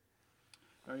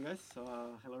Alright, guys. So,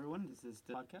 hello everyone. This is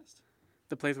the podcast,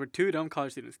 The place where two dumb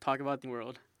college students talk about the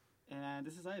world. and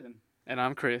this is Ivan. And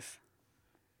I'm Chris.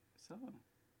 So,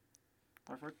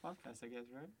 our first podcast, I guess,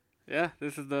 right? Yeah,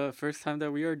 this is the first time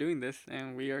that we are doing this,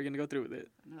 and we are going to go through with it.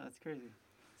 No, that's crazy.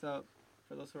 So,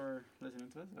 for those who are listening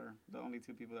to us, or the only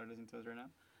two people that are listening to us right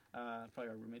now, probably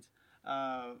our roommates,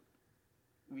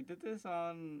 we did this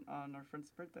on our friend's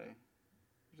birthday,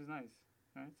 which is nice,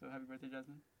 right? So, happy birthday,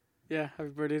 Jasmine. Yeah, happy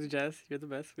birthday to Jazz. You're the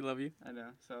best. We love you. I know.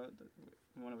 So,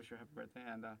 we want to wish her a happy birthday,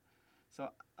 and so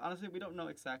honestly, we don't know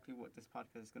exactly what this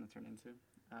podcast is going to turn into,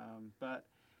 but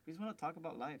we just want to talk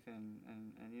about life, and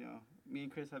you know, me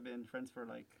and Chris have been friends for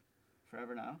like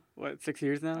forever now. What, 6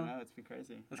 years now? I know, it's been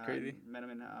crazy. That's crazy. Met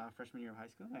him in freshman year of high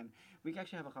school, and we can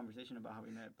actually have a conversation about how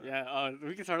we met. But Yeah,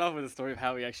 we can start off with a story of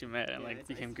how we actually met and yeah,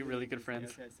 became it's really good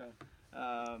interesting. friends.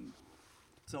 Okay,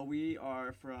 so we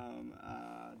are from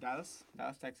Dallas,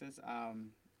 Texas.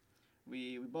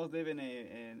 We both live in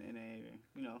a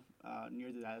you know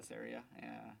near the Dallas area,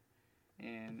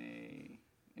 in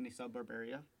a suburb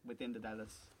area within the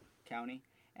Dallas County,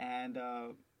 and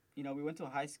you know, we went to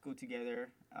high school together,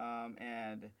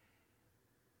 and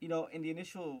you know, in the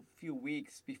initial few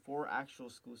weeks before actual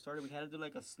school started, we had to do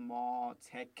like a small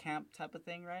tech camp type of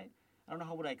thing, right? I don't know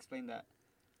how would I explain that.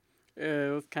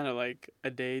 It was kind of like a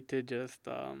day to just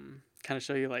kind of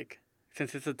show you, like,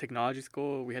 since it's a technology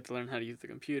school, we had to learn how to use the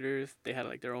computers. They had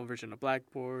like their own version of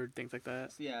Blackboard, things like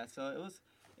that. Yeah, so it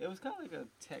was kind of like a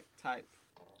tech type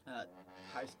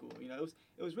high school. You know,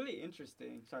 it was really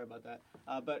interesting. Sorry about that,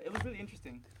 but it was really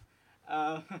interesting.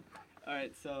 All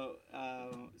right, so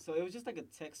it was just like a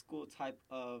tech school type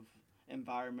of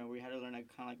environment where we had to learn like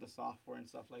kind of like the software and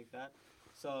stuff like that.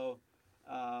 So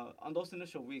on those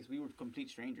initial weeks, we were complete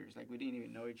strangers. Like, we didn't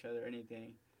even know each other or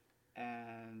anything,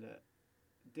 and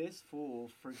this fool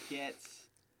forgets,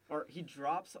 or he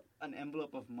drops an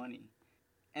envelope of money,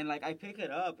 and like I pick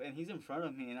it up and he's in front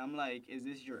of me and I'm like, "Is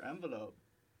this your envelope?"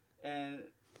 And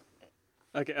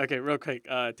Okay, real quick.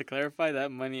 To clarify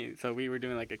that money, so we were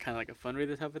doing like a kind of like a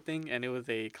fundraiser type of thing, and it was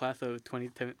a class of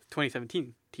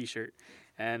 2017 T-shirt,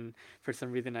 and for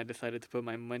some reason I decided to put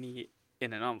my money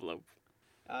in an envelope.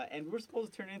 and we were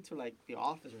supposed to turn it into like the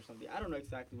office or something. I don't know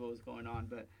exactly what was going on,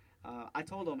 but I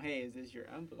told him, "Hey, is this your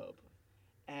envelope?"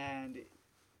 And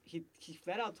he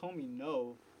flat out told me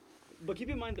no. But keep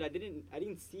in mind that I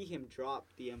didn't see him drop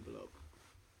the envelope,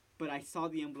 but I saw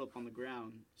the envelope on the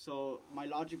ground. So my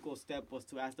logical step was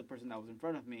to ask the person that was in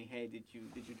front of me, "Hey, did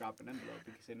you drop an envelope?"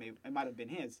 Because it might have been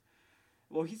his.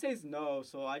 Well, he says no,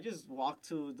 so I just walk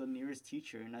to the nearest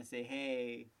teacher and I say,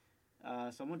 "Hey,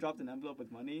 someone dropped an envelope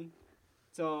with money."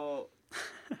 So,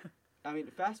 I mean,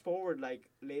 fast forward like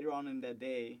later on in that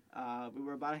day, we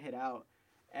were about to head out,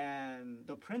 and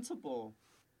the principal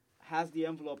has the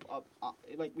envelope up.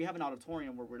 Like, we have an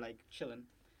auditorium where we're like chilling.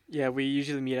 Yeah, we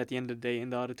usually meet at the end of the day in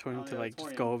the auditorium Oh, to the like just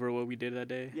auditorium. go over what we did that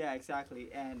day. Yeah, exactly.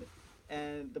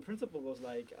 And the principal was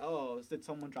like, "Oh, did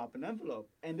someone drop an envelope?"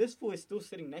 And this fool is still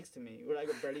sitting next to me. We're like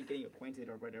barely getting acquainted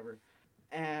or whatever.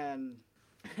 And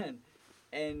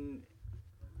and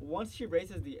once she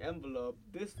raises the envelope,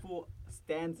 this fool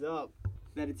stands up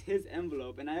that it's his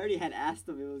envelope. And I already had asked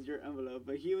him if it was your envelope,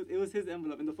 but it was his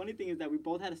envelope. And the funny thing is that we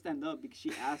both had to stand up because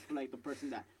she asked for like the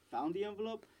person that found the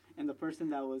envelope and the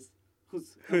person that was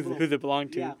whose Who's it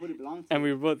belonged to? yeah, who it belonged to. And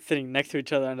we were both sitting next to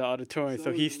each other in the auditorium, so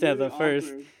it he was stands really up first,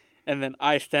 awkward. and then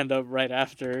I stand up right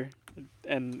after,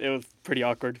 and it was pretty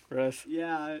awkward for us.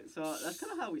 Yeah, so that's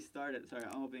kind of how we started. Sorry,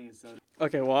 I'm opening it so.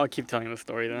 Okay, well, I'll keep telling the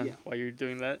story then Yeah. while you're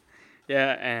doing that.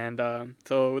 Yeah, and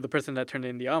so the person that turned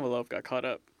in the envelope got caught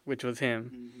up, which was him.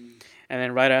 Mm-hmm. And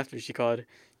then right after she called,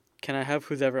 "Can I have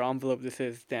whoever envelope this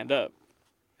is stand up?"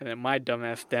 And then my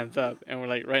dumbass stands up, and we're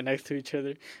like right next to each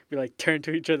other. We like turn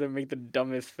to each other, make the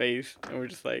dumbest face, and we're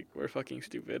just like, we're fucking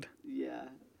stupid. Yeah.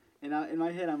 And in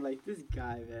my head, I'm like, this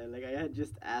guy, man. Like, I had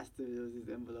just asked him if it was his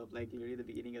envelope, like, literally at the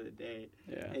beginning of the day.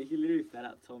 Yeah. And he literally flat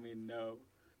out told me no.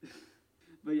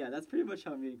 But yeah, that's pretty much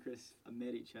how me and Chris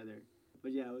met each other.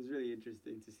 But yeah, it was really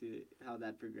interesting to see how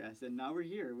that progressed. And now we're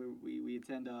here. We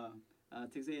attend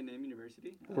Texas A&M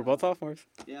University. We're both sophomores.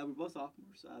 Yeah, we're both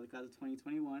sophomores. The class of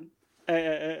 2021.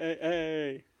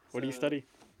 Hey. What do you So, study?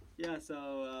 Yeah,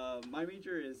 so my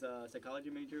major is a psychology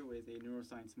major with a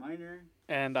neuroscience minor.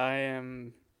 And I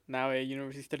am now a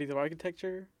University Studies of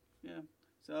Architecture. Yeah,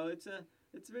 so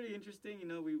it's really interesting. You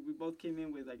know, we both came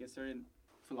in with like a certain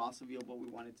philosophy of what we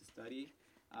wanted to study,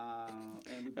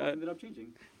 and we both ended up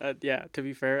changing. Yeah, to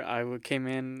be fair, came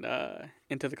in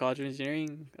into the College of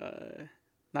Engineering,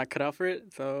 not cut out for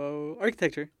it, so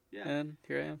architecture, Yeah, and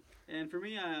here I am. And for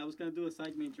me, I was gonna do a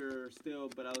psych major still,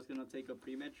 but I was gonna take a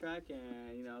pre-med track,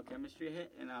 and chemistry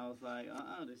hit, and I was like,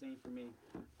 this ain't for me.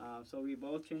 So we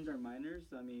both changed our minors.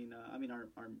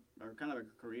 Our kind of a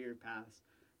career paths,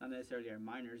 not necessarily our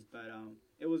minors, but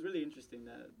it was really interesting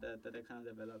that kind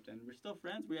of developed, and we're still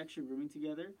friends. We're actually rooming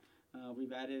together.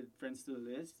 We've added friends to the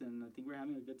list, and I think we're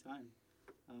having a good time.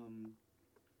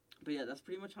 But yeah, that's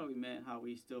pretty much how we met. How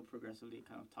we still progressively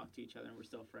kind of talk to each other, and we're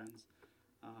still friends.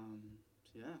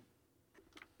 So yeah.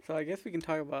 So I guess we can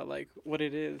talk about like what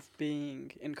it is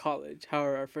being in college, how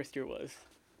our first year was.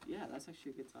 Yeah, that's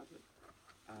actually a good topic.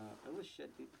 It was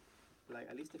shit, dude. Like,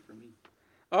 at least it for me.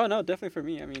 Oh no, definitely for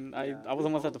me. I mean, Yeah, I was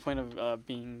almost at the point of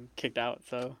being kicked out.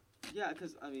 So Yeah,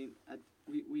 because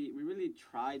we really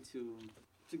tried to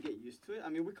get used to it. I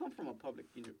mean, we come from a public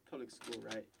school,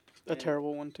 right? a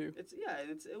terrible one too.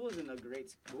 It wasn't a great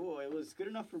school. It was good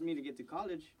enough for me to get to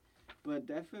college, but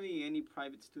definitely any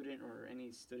private student or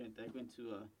any student that went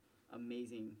to a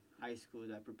amazing high school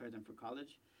that prepared them for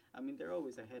college, I mean, they're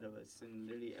always ahead of us in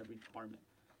literally every department.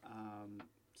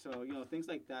 So things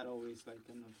like that always like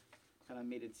kind of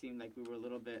made it seem like we were a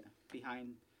little bit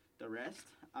behind the rest.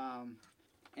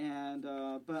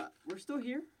 But we're still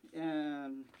here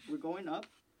and we're going up.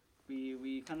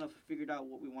 We kind of figured out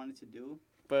what we wanted to do.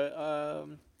 But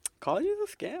college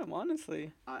is a scam,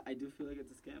 honestly. I do feel like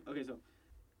it's a scam. Okay, so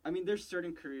I mean, there's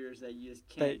certain careers that you just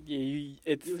can't.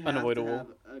 It's you have unavoidable.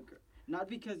 To have not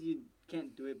because you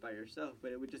can't do it by yourself,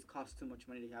 but it would just cost too much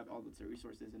money to have all the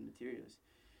resources and materials.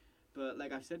 But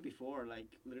like I've said before,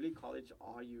 like literally college,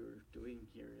 all you're doing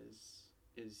here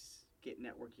is get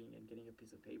networking and getting a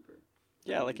piece of paper.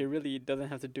 Yeah, like it really doesn't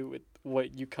have to do with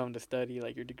what you come to study,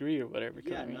 like your degree or whatever.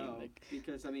 Yeah,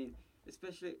 because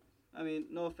especially,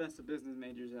 no offense to business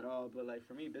majors at all, but like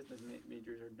for me, business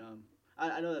majors are dumb.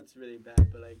 I know that's really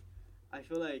bad, but like I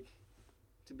feel like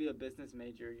to be a business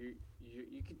major, you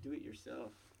could do it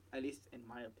yourself. At least in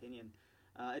my opinion,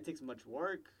 it takes much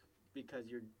work because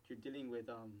you're dealing with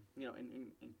in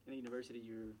a university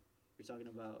you're talking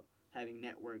about having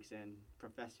networks and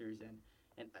professors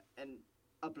and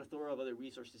a plethora of other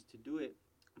resources to do it,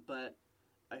 but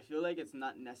I feel like it's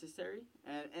not necessary,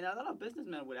 and a lot of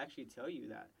businessmen would actually tell you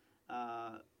that.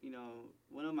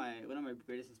 One of my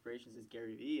greatest inspirations is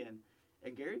Gary Vee, and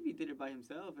Gary Vee did it by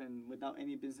himself and without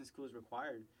any business schools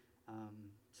required.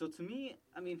 So to me,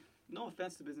 no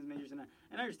offense to business majors, and I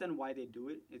understand why they do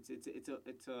it. It's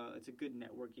a good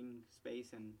networking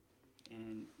space, and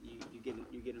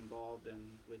you get involved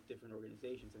with different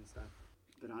organizations and stuff.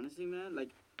 But honestly, man,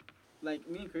 like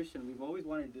me and Christian, we've always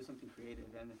wanted to do something creative,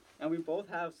 and we both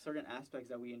have certain aspects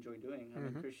that we enjoy doing. I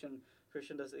mean,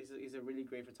 Christian does he's a really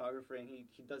great photographer, and he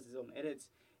does his own edits.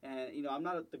 And I'm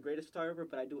not the greatest photographer,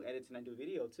 but I do edits and I do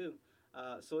video too.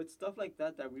 So it's stuff like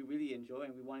that we really enjoy,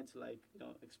 and we wanted to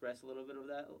express a little bit of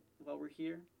that while we're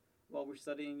here, while we're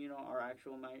studying our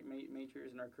actual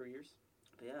majors and our careers.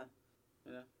 But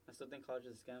yeah, I still think college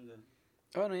is a scam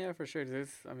though. Oh no, yeah, for sure.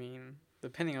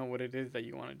 Depending on what it is that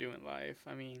you want to do in life.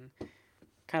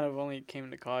 Kind of only came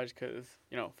to college because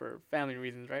for family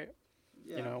reasons, right?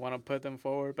 Yeah. I want to put them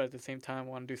forward, but at the same time,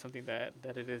 want to do something that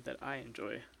it is that I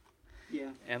enjoy.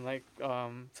 Yeah. And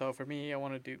so for me, I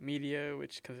want to do media,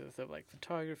 which consists of like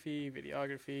photography,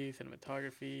 videography,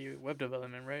 cinematography, web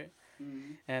development, right?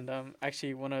 Mm-hmm. And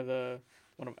actually, one of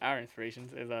our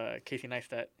inspirations is Casey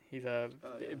Neistat. He's a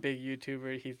big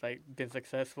YouTuber. He's been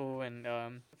successful, and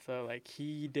so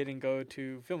he didn't go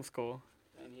to film school.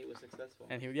 And he was successful.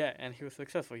 And he was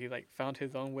successful. He found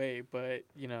his own way, but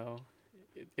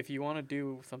if you want to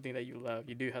do something that you love,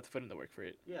 you do have to put in the work for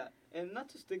it. Yeah, and not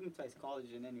to stigmatize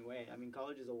college in any way.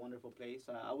 College is a wonderful place.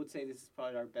 I would say this is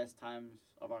probably our best times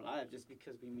of our lives, just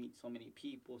because we meet so many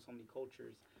people, so many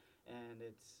cultures, and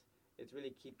it's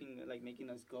really making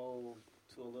us go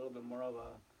to a little bit more of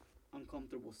a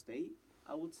uncomfortable state,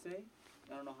 I would say.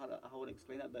 I don't know how I would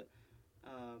explain that, but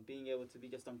being able to be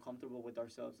just uncomfortable with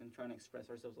ourselves and trying to express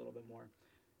ourselves a little bit more.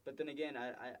 But then again,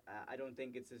 I don't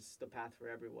think it's just the path for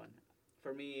everyone.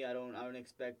 For me, I don't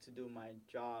expect to do my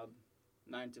job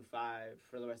 9 to 5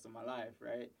 for the rest of my life,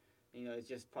 right? It's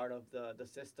just part of the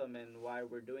system, and why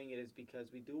we're doing it is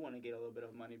because we do want to get a little bit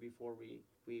of money before we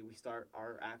start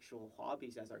our actual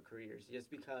hobbies as our careers. Just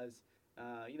because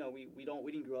we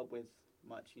didn't grow up with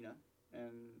much,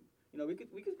 and we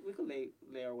could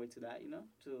lay our way to that,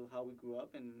 to how we grew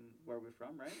up and where we're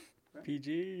from, right?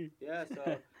 PG. Yeah,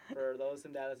 so for those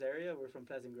in Dallas area, we're from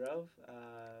Pleasant Grove.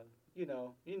 You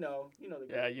know the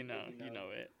Yeah, you know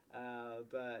it.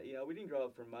 But we didn't grow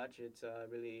up for much. It's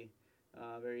really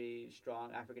very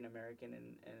strong African American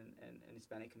and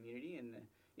Hispanic community, and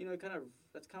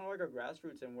that's kind of like our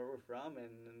grassroots and where we're from,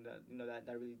 and that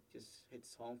really just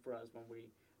hits home for us when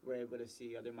we're able to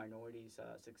see other minorities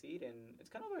succeed, and it's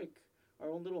kind of like our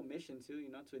own little mission too,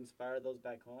 to inspire those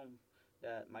back home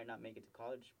that might not make it to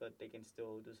college, but they can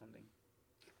still do something.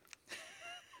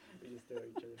 We just throw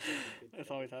each other.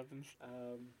 That always happens.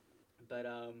 But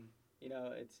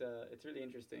it's really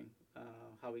interesting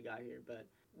how we got here. But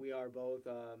we are both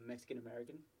Mexican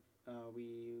American.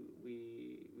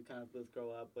 We kind of both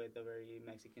grow up with a very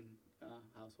Mexican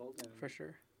household. And, For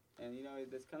sure. And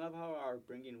that's kind of how our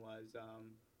upbringing was.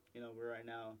 We're right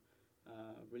now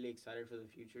really excited for the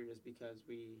future, just because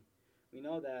we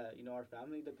know that our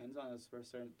family depends on us to a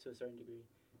certain degree,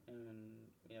 and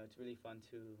it's really fun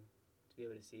to be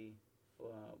able to see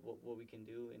what we can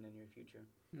do in the near future.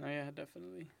 No, yeah,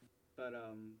 definitely. But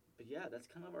yeah, that's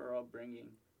kind of our upbringing.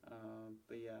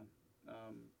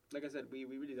 Like I said, we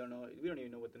really don't know. We don't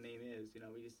even know what the name is.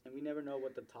 We never know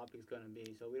what the topic's gonna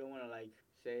be. So we don't want to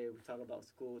say we talk about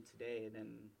school today and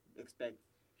then expect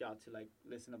y'all to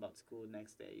listen about school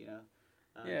next day.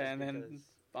 Yeah, and then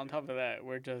on top of that,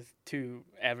 we're just two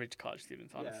average college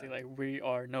students. Honestly, we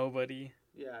are nobody.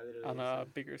 Yeah, literally. On a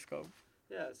bigger scope.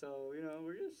 Yeah, so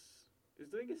we're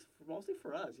just doing this mostly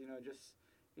for us. Just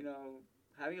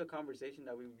having a conversation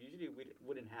that we usually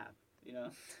wouldn't have. Yeah.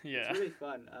 It's really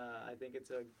fun. I think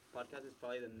podcast is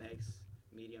probably the next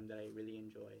medium that I really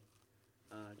enjoy.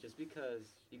 Just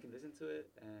because you can listen to it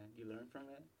and you learn from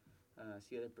it,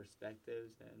 see other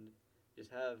perspectives, and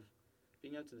just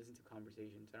being able to listen to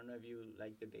conversations. I don't know if you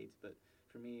like debates, but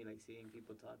for me, seeing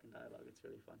people talk and dialogue, it's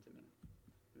really fun to me.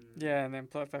 Yeah, and then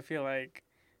plus I feel like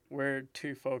we're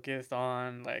too focused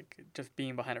on just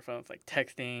being behind our phones,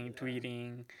 texting,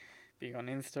 tweeting, being on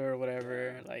Insta or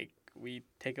whatever. Yeah. We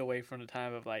take away from the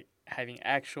time of having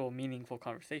actual meaningful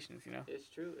conversations. It's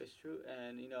true,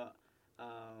 and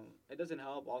it doesn't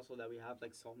help also that we have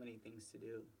so many things to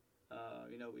do.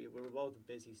 We're both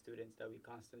busy students that we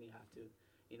constantly have to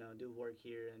do work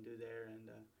here and do there, and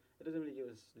it doesn't really give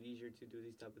us leisure to do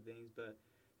these type of things. But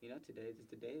today is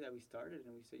the day that we started,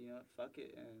 and we said, fuck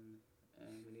it, and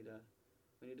we need to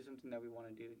do something that we want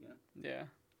to do. Yeah.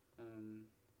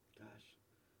 Gosh,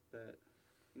 but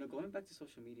going back to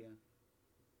social media,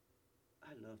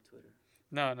 I love Twitter.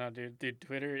 No, dude,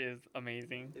 Twitter is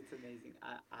amazing. It's amazing.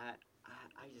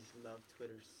 I just love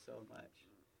Twitter so much.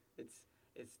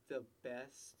 It's the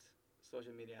best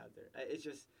social media out there.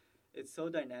 It's so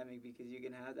dynamic because you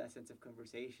can have that sense of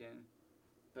conversation,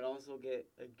 but also get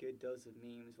a good dose of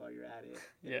memes while you're at it.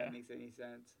 If that makes any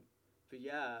sense. But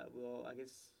yeah, I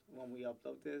guess when we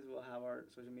upload this, we'll have our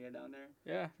social media down there.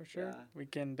 Yeah, for sure. Yeah. We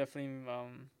can definitely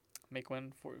make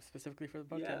one specifically for the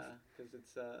podcast. Yeah, because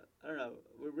it's I don't know.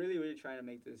 We're really trying to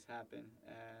make this happen,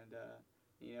 and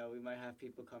we might have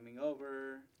people coming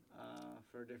over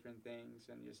for different things,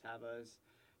 and just have us,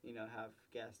 have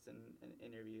guests and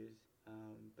interviews.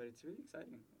 But it's really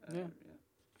exciting. Yeah.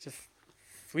 Just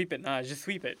sweep it. Nah, just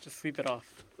sweep it. Just sweep it off.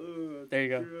 Oh, there you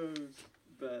go. Gross.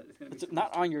 But it's gonna be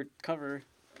not on your cover.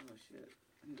 Oh shit!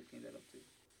 I need to clean that up too.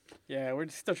 Yeah, we're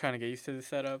still trying to get used to the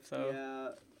setup, so yeah.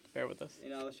 Bear with us.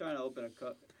 I was trying to open a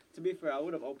cup. To be fair, I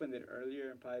would have opened it earlier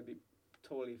and probably be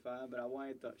totally fine, but I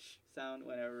wanted the sound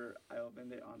whenever I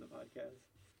opened it on the podcast.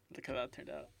 Look how that turned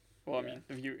out. Well, yeah.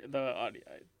 I mean, the audio,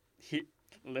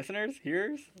 listeners,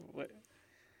 hearers,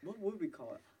 what would we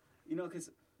call it?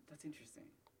 Because that's interesting.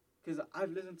 Because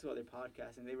I've listened to other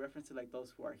podcasts and they reference to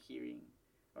those who are hearing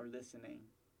or listening.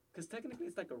 Because technically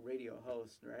it's like a radio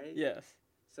host, right? Yes.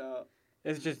 So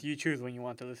it's just you choose when you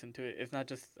want to listen to it. It's not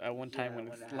just at one time when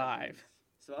it's live.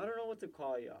 So I don't know what to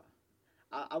call y'all.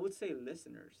 I would say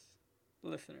listeners.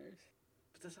 Listeners.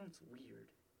 But that sounds weird.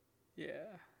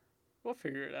 Yeah. We'll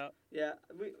figure it out. Yeah.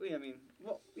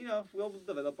 We'll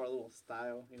develop our little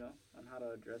style, on how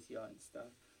to address y'all and stuff.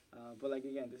 But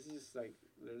again, this is just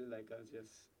literally us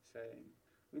just saying.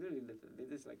 We literally did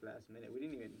this last minute. We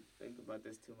didn't even think about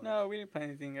this too much. No, we didn't plan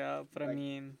anything out. But I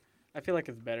mean, I feel like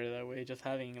it's better that way. Just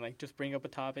having just bring up a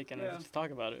topic and just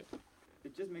talk about it.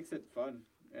 It just makes it fun,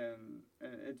 and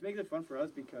it makes it fun for us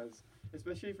because,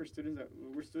 especially for students,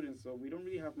 we're students, so we don't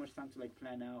really have much time to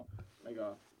plan out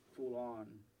a full on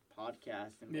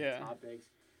podcast and topics.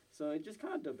 So it just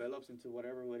kind of develops into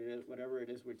whatever it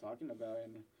is we're talking about,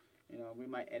 and we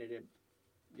might edit it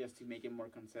just to make it more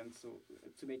consensual,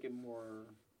 to make it more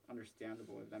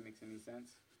understandable, if that makes any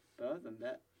sense. But other than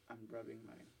that, I'm rubbing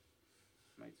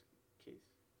my case.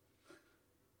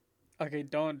 Okay,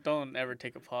 don't ever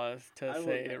take a pause to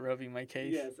say rubbing my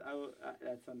case. Yes, I will.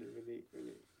 That sounded really,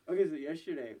 really. Okay, so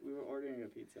yesterday we were ordering a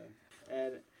pizza,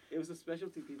 and it was a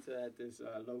specialty pizza at this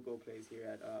local place here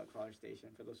at College Station.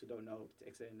 For those who don't know,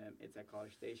 Texas A&M, it's at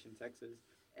College Station, Texas.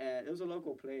 And it was a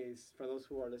local place. For those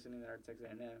who are listening that are Texas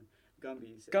A&M,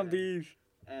 Gumby's. Gumby's.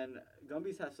 And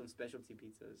Gumby's has some specialty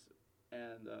pizzas.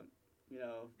 And, you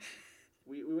know,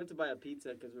 we went to buy a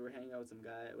pizza because we were hanging out with some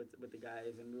guy with the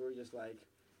guys, and we were just like,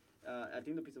 I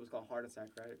think the pizza was called Heart Attack,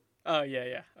 right? Oh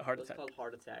yeah, a heart attack. It was called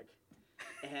Heart Attack.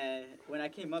 And when I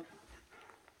came up,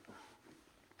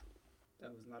 that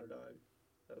was not a dog.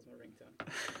 That was my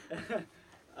ringtone.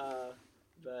 Oh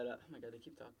my god, they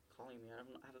keep calling me. I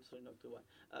have absolutely no clue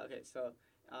why. Okay, so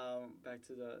back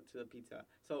to the pizza.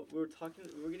 So we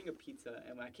were getting a pizza,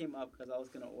 and when I came up because I was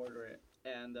gonna order it,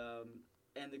 and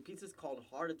the pizza's called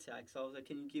Heart Attack. So I was like,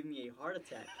 "Can you give me a heart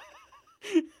attack?"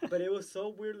 But it was so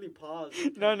weirdly paused.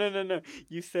 No.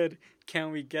 You said,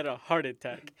 "Can we get a heart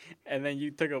attack?" And then you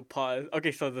took a pause.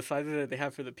 Okay, so the sizes that they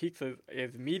have for the pizza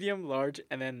is medium, large,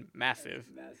 and then massive.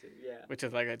 Massive, yeah. Which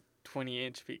is like a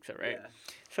 20-inch pizza, right? Yeah.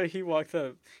 So he walks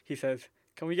up. He says,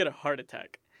 "Can we get a heart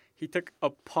attack?" He took a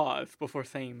pause before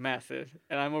saying massive,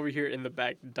 and I'm over here in the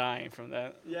back dying from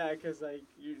that. Yeah, because like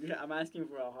I'm asking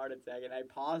for a heart attack, and I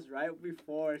paused right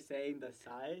before saying the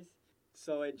size.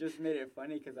 So it just made it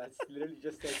funny because I literally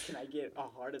just said, "Can I get a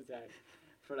heart attack?"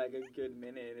 for like a good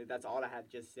minute. And that's all I had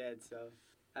just said. So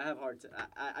I have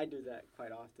I do that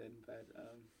quite often, but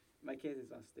my case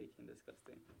is on sticky and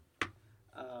disgusting.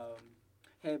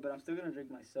 Hey, but I'm still gonna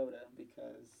drink my soda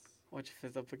because. Why'd you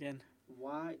fizz up again?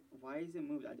 Why is it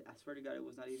moved? I swear to God, it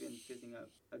was not even fizzing up.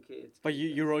 Okay, it's. But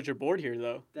you rode your board here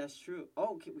though. That's true.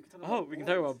 Oh, okay, we can talk about. Oh, we can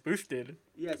talk about Boosted.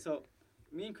 Yeah, so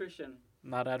me and Christian.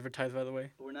 Not advertised, by the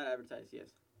way. We're not advertised, yes.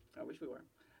 I wish we were.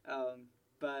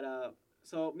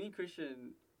 So me and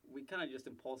Christian, we kind of just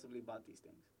impulsively bought these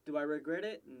things. Do I regret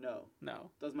it? No. No.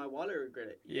 Does my wallet regret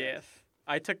it? Yes.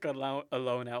 I took a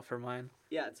loan out for mine.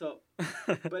 Yeah, so,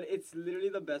 but it's literally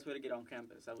the best way to get on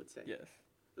campus, I would say. Yes.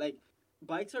 Like,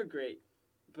 bikes are great,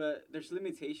 but there's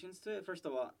limitations to it. First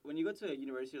of all, when you go to a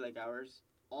university like ours,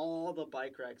 all the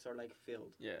bike racks are like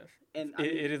filled. Yes. And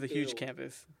it is a huge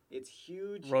campus. It's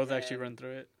huge. Roads actually run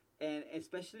through it. And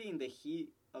especially in the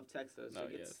heat of Texas,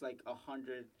 it's like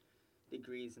 100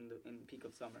 degrees in the peak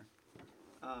of summer.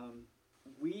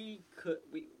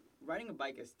 Riding a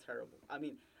bike is terrible. I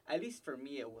mean, at least for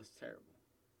me, it was terrible.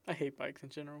 I hate bikes in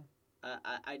general.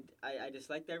 I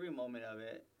disliked every moment of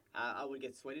it. I would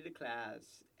get sweaty to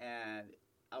class, and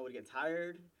I would get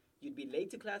tired. You'd be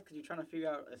late to class because you're trying to figure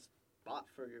out a spot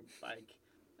for your bike.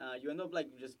 You end up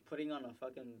like just putting on a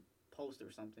fucking post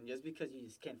or something just because you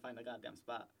just can't find a goddamn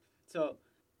spot. So,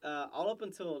 all up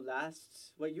until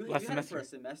you had it for a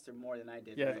semester more than I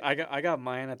did. Yeah, right? I got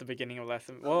mine at the beginning of last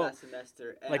semester. Last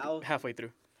semester, and like halfway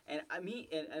through. And we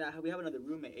have another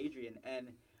roommate, Adrian,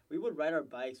 and we would ride our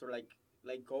bikes or like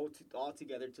go all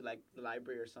together to like the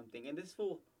library or something. And this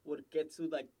fool would get to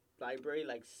like library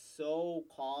like so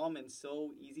calm and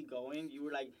so easygoing. You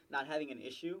were like not having an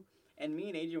issue. And me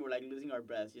and Adrian were like losing our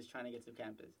breaths just trying to get to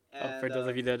campus. And, for those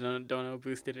of you that don't know,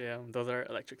 Boosted, those are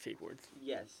electric skateboards.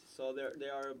 Yes, so they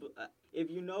are.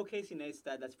 If you know Casey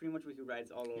Neistat, that's pretty much what he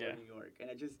rides all over New York. And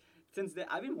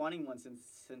I've been wanting one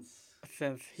since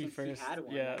he had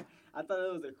one. Yeah, I thought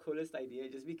it was the coolest idea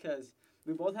just because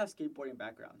we both have skateboarding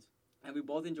backgrounds and we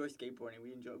both enjoy skateboarding.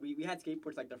 We had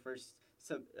skateboards like the first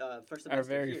semester. Our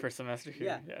very first semester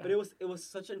here. Yeah, but it was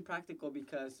such impractical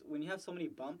because when you have so many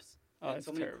bumps. And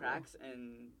so many cracks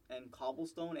and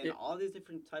cobblestone and all these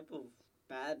different type of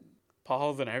bad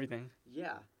potholes and everything.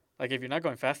 Yeah. Like if you're not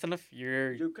going fast enough,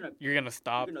 you're gonna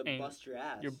stop. You're gonna bust your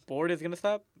ass. Your board is gonna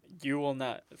stop. You will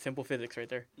not. Simple physics, right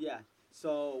there. Yeah.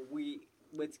 So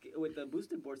with the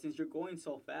boosted board, since you're going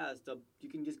so fast, you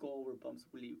can just go over bumps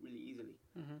really really easily.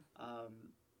 Mm-hmm.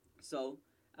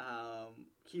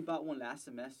 He bought one last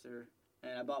semester,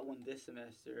 and I bought one this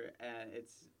semester, and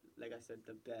it's like I said,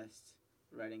 the best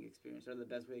riding experience or the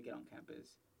best way to get on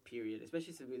campus, period.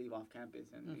 Especially since we live off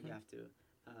campus and we have to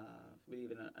we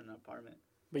live in an apartment.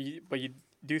 But you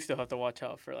do still have to watch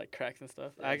out for like cracks and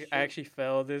stuff. I actually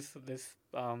fell this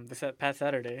past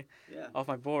Saturday off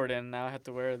my board, and now I have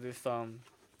to wear this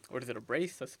what is it, a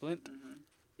brace, a splint? Mm-hmm.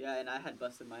 Yeah, and I had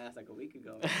busted my ass like a week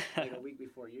ago, like a week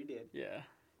before you did. Yeah.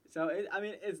 So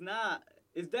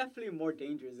it's definitely more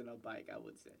dangerous than a bike, I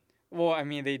would say. Well, I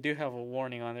mean, they do have a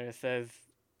warning on there. It says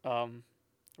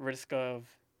risk of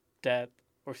death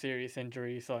or serious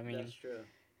injury. So I mean, that's true.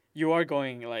 You are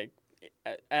going like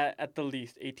at the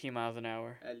least 18 miles an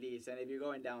hour. At least, and if you're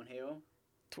going downhill,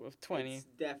 20. It's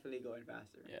definitely going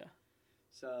faster. Yeah.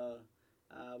 So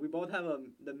we both have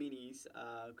the minis.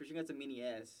 Christian gets a mini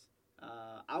S.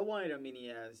 I wanted a mini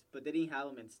S, but they didn't have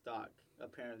them in stock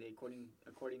apparently,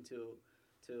 according to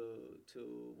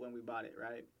to when we bought it,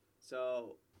 right?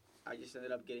 So I just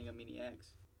ended up getting a Mini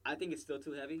X. I think it's still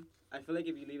too heavy. I feel like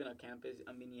if you leave it on campus,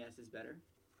 a Mini S is better.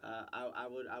 I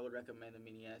would recommend a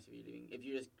Mini S if you're leaving, if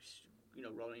you're just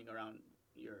rolling around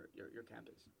your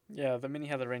campus. Yeah, the Mini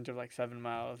has a range of like 7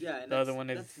 miles. Yeah, and the other one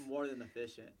is that's more than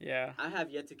efficient. yeah. I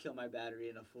have yet to kill my battery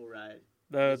in a full ride.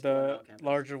 The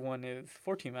larger one is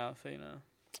 14 miles, so you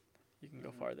can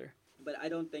go Mhm. farther. But I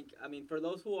don't think. I mean, for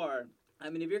those who are, I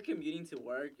mean, if you're commuting to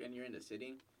work and you're in the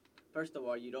city, first of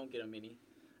all, you don't get a Mini.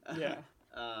 Yeah.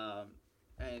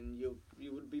 And you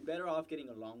would be better off getting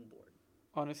a longboard.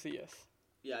 Honestly, yes.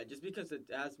 Yeah, just because it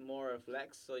has more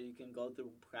flex, so you can go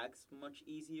through cracks much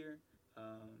easier.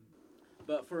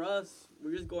 But for us,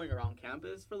 we're just going around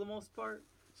campus for the most part,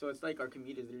 so it's like our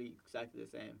commute is really exactly the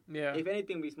same. Yeah. If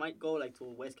anything, we might go like to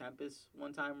West Campus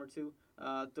one time or two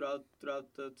throughout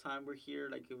the time we're here,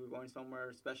 like if we're going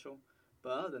somewhere special.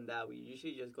 But other than that, we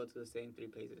usually just go to the same three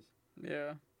places.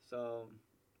 Yeah. So,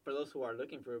 for those who are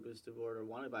looking for a boosted board or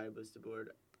want to buy a boosted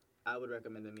board, I would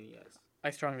recommend the Mini S. I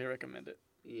strongly recommend it.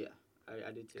 Yeah,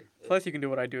 I do too. Plus, you can do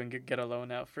what I do and get a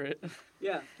loan out for it.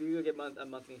 Yeah, you can get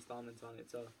monthly installments on it.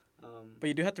 So. But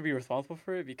you do have to be responsible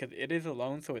for it because it is a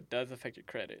loan, so it does affect your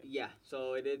credit. Yeah,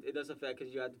 so it does affect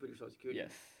because you have to put your social security.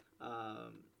 Yes.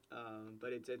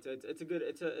 But it's a good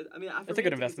I mean it's a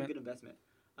good investment. It's a good investment.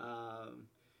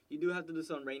 You do have to do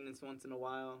some maintenance once in a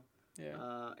while.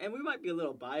 Yeah. And we might be a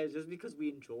little biased just because we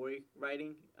enjoy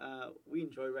riding. We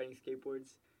enjoy riding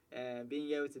skateboards and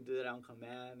being able to do that on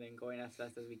command and going as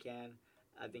fast as we can.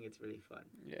 I think it's really fun.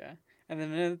 Yeah. And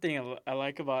then another thing I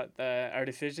like about our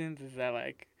decisions is that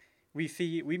like we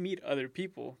meet other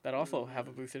people that also have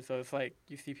a booster. So it's like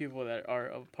you see people that are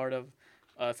a part of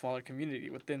a smaller community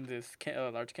within this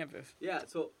large campus. Yeah.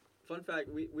 So fun fact,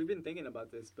 we've been thinking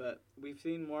about this, but we've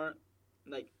seen more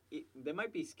like there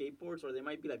might be skateboards or there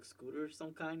might be like scooters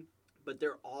some kind, but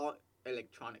they're all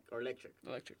electronic or electric.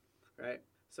 Electric. Right.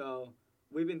 So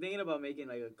we've been thinking about making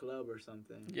like a club or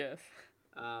something. Yes.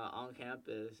 On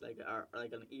campus, like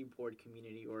an e-board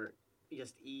community or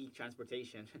just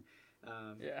e-transportation.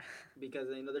 Yeah. Because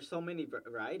there's so many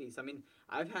varieties. I mean,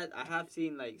 I have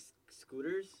seen like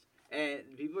scooters,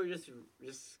 and people are just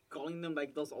calling them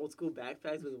like those old school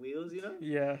backpacks with wheels,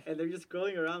 Yeah. And they're just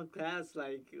scrolling around class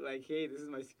like hey, this is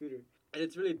my scooter, and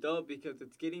it's really dope because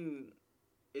it's getting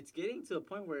to a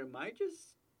point where it might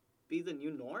just be the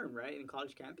new norm, right, in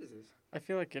college campuses. I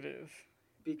feel like it is.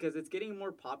 Because it's getting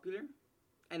more popular,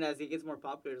 and as it gets more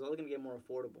popular, it's also going to get more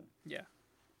affordable. Yeah.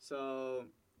 So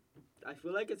I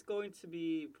feel like it's going to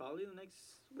be probably the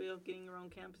next way of getting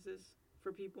around campuses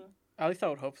for people. At least I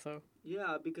would hope so.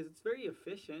 Yeah, because it's very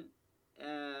efficient,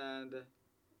 and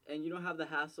you don't have the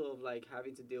hassle of like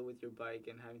having to deal with your bike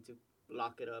and having to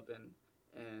lock it up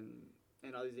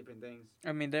and all these different things.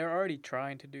 I mean, they're already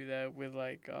trying to do that with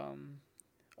like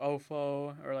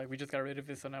OFO, or like we just got rid of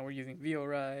it, so now we're using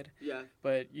VioRide. Yeah.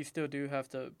 But you still do have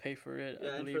to pay for it. Yeah,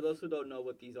 I and believe. for those who don't know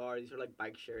what these are like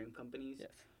bike sharing companies. Yes.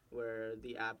 Where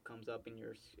the app comes up in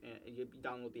you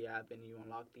download the app and you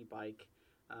unlock the bike,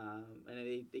 and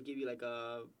they give you like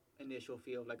a initial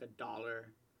fee of like $1,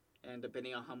 and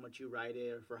depending on how much you ride it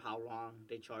or for how long,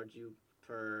 they charge you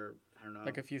per, I don't know,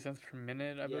 like a few cents per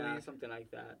minute, I believe. Yeah, something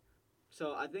like that.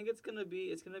 So I think it's gonna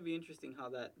be interesting how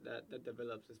that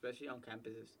develops, especially on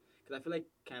campuses, because I feel like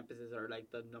campuses are like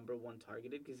the number one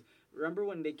targeted. Because remember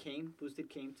when Boosted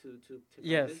came to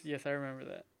campus? Yes, I remember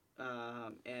that.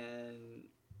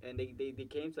 And they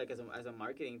came to like as a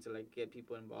marketing to like get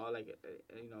people involved, like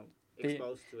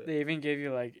exposed to it. They even gave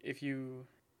you like if you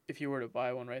were to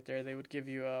buy one right there, they would give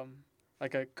you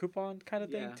like a coupon kind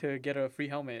of thing to get a free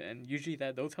helmet, and usually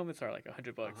those helmets are like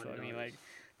 $100. So I mean like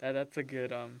that's a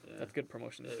good that's good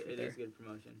promotion. It is good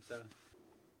promotion. So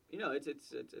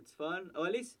it's fun. Or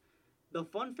at least the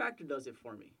fun factor does it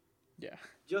for me. Yeah.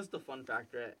 Just the fun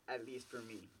factor, at least for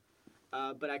me.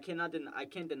 But I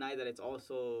can't deny that it's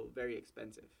also very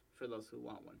expensive for those who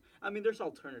want one. I mean, there's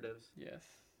alternatives. Yes.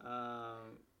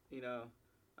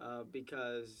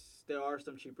 Because there are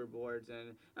some cheaper boards,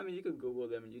 and I mean, you can Google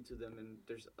them and YouTube them, and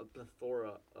there's a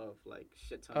plethora of like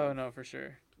shit ton. Oh no, for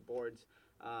sure. Boards,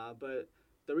 but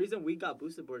the reason we got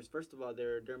boosted boards, first of all,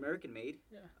 they're American made.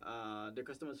 Yeah. Their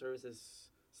customer service is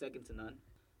second to none.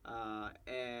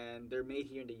 And they're made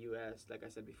here in the U.S., like I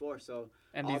said before. So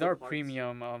and these are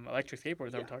premium electric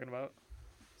skateboards that we're talking about.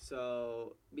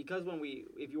 So because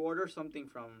if you order something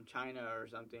from China or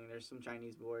something, there's some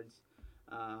Chinese boards.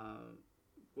 How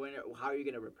are you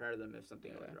gonna repair them if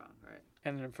something goes wrong, right?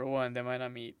 And then for one, they might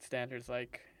not meet standards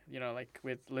like like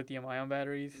with lithium-ion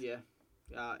batteries. Yeah,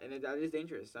 that is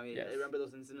dangerous. I mean, Yes. I remember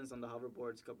those incidents on the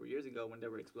hoverboards a couple of years ago when they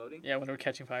were exploding. Yeah, when they were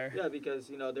catching fire. Yeah,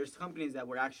 because there's companies that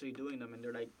were actually doing them, and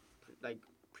they're like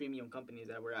premium companies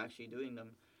that were actually doing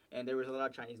them, and there was a lot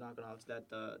of Chinese knockoffs that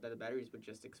the batteries would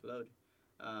just explode,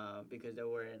 because they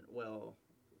weren't well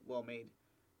made.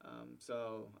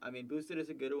 So I mean, Boosted is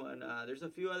a good one. There's a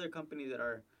few other companies that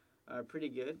are pretty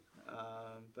good,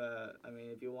 but I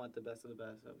mean, if you want the best of the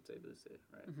best, I would say Boosted,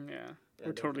 right? Yeah. Yeah,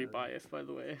 We're totally definitely. biased, by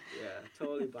the way. Yeah,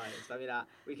 totally biased. I mean,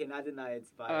 we cannot deny it's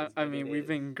biased. I but mean, it we've is.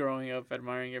 been growing up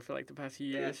admiring it for like the past few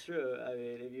Yeah, years. it's true. I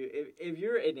mean, if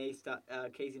you're an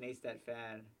Casey Neistat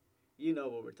fan, you know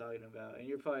what we're talking about, and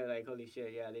you're probably like, holy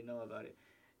shit, yeah, they know about it.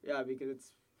 Yeah,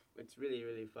 because it's really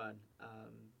really fun.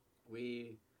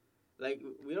 We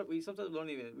we sometimes don't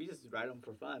even we just ride them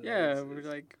for fun. Yeah, It's- we're it's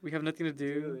like, we have nothing to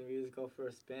do. and we just go for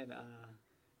a spin.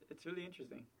 It's really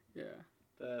interesting. Yeah.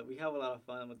 But we have a lot of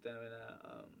fun with them, and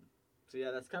so yeah,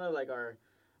 that's kind of like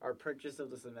our purchase of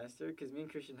the semester. Because me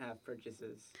and Christian have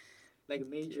purchases, like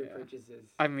major Yeah.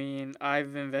 purchases. I mean,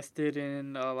 I've invested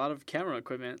in a lot of camera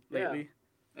equipment lately.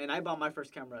 And I bought my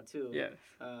first camera too. Yes.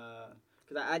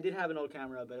 Because I did have an old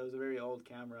camera, but it was a very old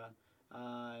camera.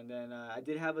 And then I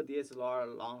did have a DSLR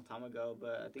a long time ago,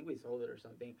 but I think we sold it or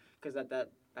something. Because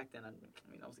back then, I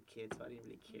mean, I was a kid, so I didn't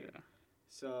really care. Yeah.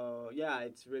 So yeah,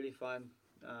 it's really fun.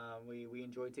 We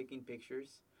enjoy taking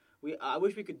pictures. I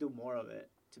wish we could do more of it,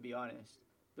 to be honest.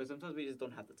 But sometimes we just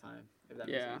don't have the time, if that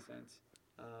makes Yeah. any sense.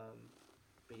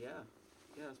 But yeah,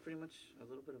 that's pretty much a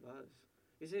little bit of us.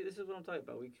 You see, this is what I'm talking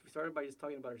about. We started by just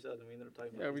talking about ourselves, and we ended up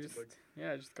talking about Yeah, we Mr. just Sports.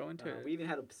 just go into it. We even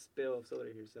had a spill of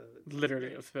soda here, so it's Literally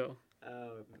great. a spill.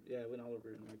 Yeah, it went all over,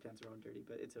 and my pants are all dirty,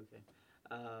 but it's okay.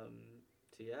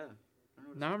 So yeah, I don't know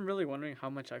what to Now I'm really wondering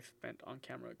how much I've spent on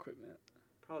camera equipment.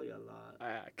 probably a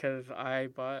lot. Because I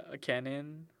bought a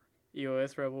Canon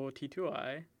EOS Rebel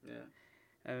T2i, Yeah,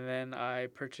 and then I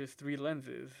purchased 3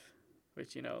 lenses,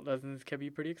 which, lenses can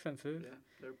be pretty expensive. yeah,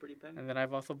 they're pretty penny. And then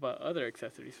I've also bought other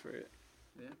accessories for it.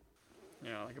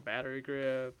 Yeah. Like a battery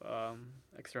grip,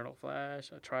 external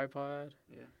flash, a tripod.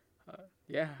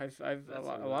 Yeah. I've That's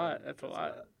a lot. That's a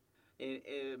lot.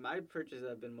 And my purchases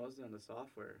have been mostly on the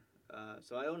software.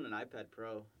 So I own an iPad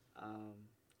Pro,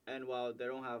 and while they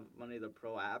don't have many of the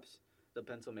Pro apps, the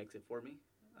pencil makes it for me.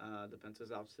 The pencil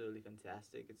is absolutely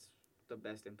fantastic. It's the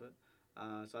best input.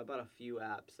 So I bought a few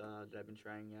apps that I've been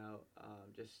trying out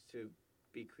just to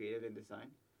be creative in design.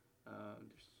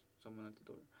 There's someone at the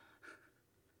door.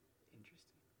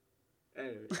 Interesting.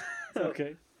 Anyway, so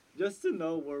Okay. just to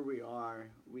know where we are,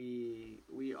 we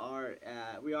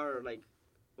are like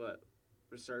what,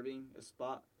 reserving a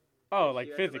spot. Oh, like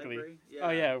here at the physically. library? Oh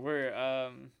yeah, we're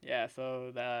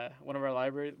so one of our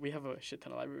libraries, we have a shit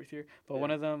ton of libraries here, but one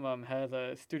Yeah. of them has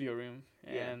a studio room,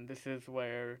 and Yeah. this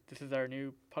is our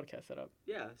new podcast setup.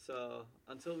 Yeah, so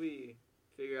until we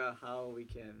figure out how we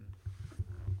can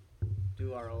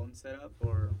do our own setup,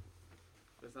 or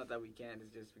it's not that we can't,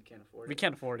 it's just we can't afford it. We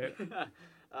can't afford it.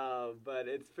 But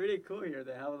it's pretty cool here.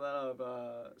 They have a lot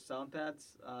of sound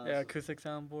pads. Yeah, acoustic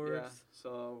soundboards. Yeah,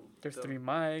 so There's so 3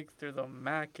 mics. There's a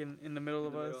Mac in the middle in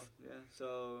of the us. middle, yeah,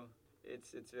 so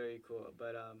it's very cool.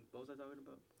 But what was I talking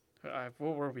about?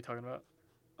 What were we talking about?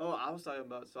 Oh, I was talking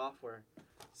about software.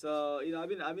 So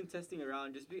I've been testing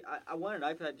around. I want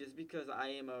an iPad just because I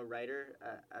am a writer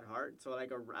at heart. So I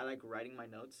like writing my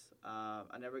notes.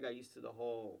 I never got used to the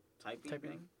whole typing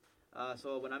thing.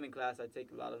 So when I'm in class, I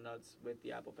take a lot of notes with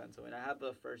the Apple Pencil, and I have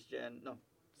the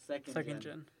second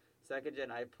gen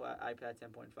iPad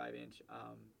 10.5 inch.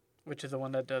 Which is the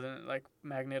one that doesn't like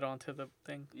magnet onto the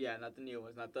thing. Yeah, not the new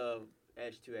ones, not the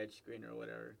edge-to-edge screen or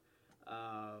whatever.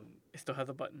 It still has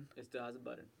a button. It still has a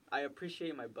button. I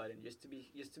appreciate my button. Just to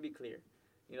be clear,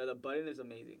 the button is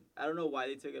amazing. I don't know why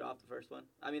they took it off the first one.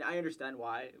 I mean, I understand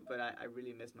why, but I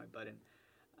really miss my button.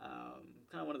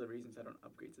 Kind of one of the reasons I don't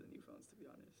upgrade to the new phones, to be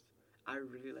honest. I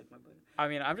really like my button. I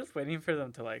mean, I'm just waiting for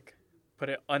them to like put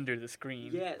it under the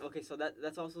screen. Yeah. Okay. So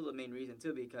that's also the main reason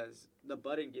too, because the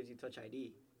button gives you Touch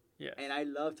ID. Yeah. And I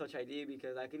love Touch ID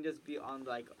because I can just be on the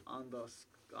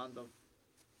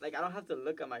like, I don't have to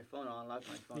look at my phone or unlock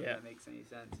my phone. Yeah. If that makes any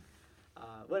sense.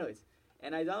 But anyways,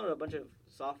 and I downloaded a bunch of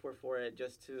software for it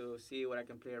just to see what I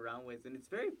can play around with, and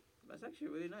that's actually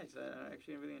really nice. I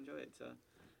actually really enjoy it. So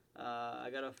I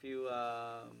got a few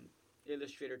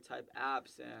Illustrator type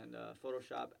apps and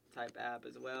Photoshop type app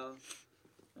as well.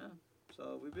 Yeah.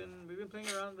 So we've been playing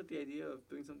around with the idea of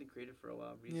doing something creative for a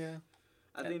while. Yeah.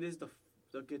 I think this is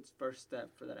the good first step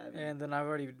for that avenue. And then I've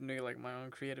already been doing like my own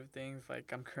creative things.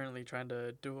 Like I'm currently trying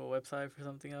to do a website for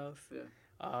something else. Yeah.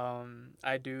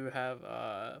 I do have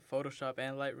Photoshop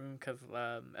and Lightroom because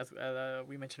as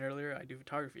we mentioned earlier, I do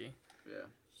photography.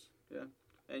 Yeah.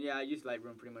 And yeah, I use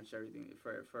Lightroom pretty much everything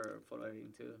for photo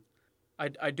editing too.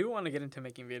 I do want to get into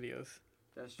making videos,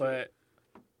 That's true. but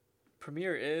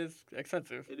Premiere is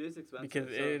expensive It is expensive because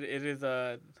so, it is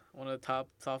one of the top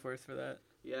softwares for that.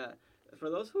 Yeah, for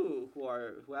those who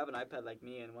have an iPad like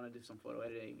me and want to do some photo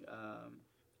editing,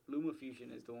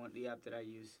 LumaFusion is the app that I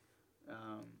use.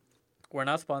 We're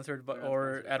not sponsored, We're not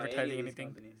or sponsored by any advertising of these anything.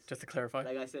 companies. Just to clarify.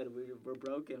 Like I said, we're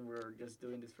broke and we're just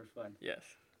doing this for fun. Yes.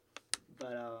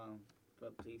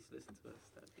 But please listen to us.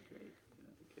 That'd be great. You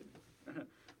know, we could.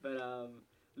 But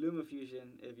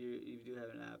LumaFusion, if you do have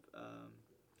an app,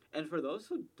 and for those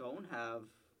who don't have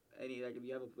any, like if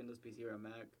you have a Windows PC or a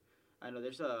Mac, I know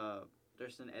there's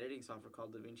an editing software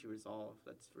called DaVinci Resolve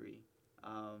that's free.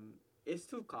 It's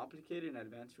too complicated and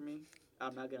advanced for me.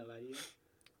 I'm not gonna lie to you.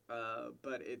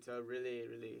 But it's a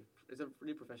really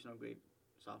professional grade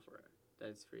software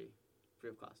that's free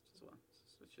of cost as well,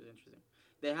 which is interesting.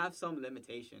 They have some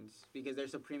limitations because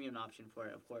there's a premium option for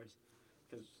it, of course,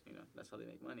 because that's how they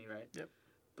make money, right? Yep.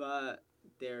 But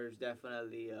there's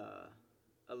definitely a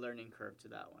learning curve to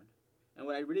that one. And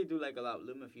what I really do like about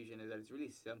LumaFusion is that it's really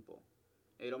simple.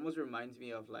 It almost reminds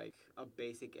me of like a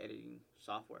basic editing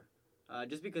software,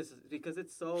 just because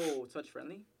it's so touch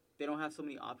friendly. They don't have so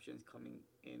many options coming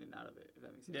in and out of it, if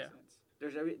that makes any sense.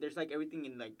 There's like everything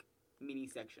in like mini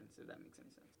sections, if that makes any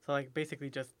sense. So like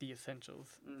basically just the essentials.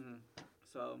 Mm-hmm.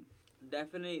 So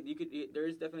definitely there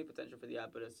is definitely potential for the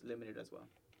app, but it's limited as well.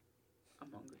 I'm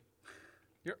hungry.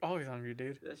 You're always hungry,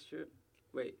 dude. That's true.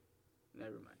 Wait,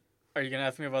 never mind. Are you gonna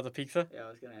ask me about the pizza? Yeah, I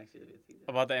was gonna ask you about the pizza.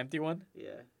 About the empty one?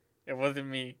 Yeah. It wasn't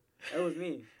me. It was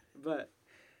me, but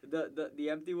the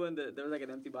empty one, there was like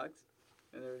an empty box,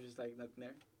 and there was just like nothing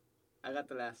there. I got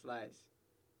the last slice.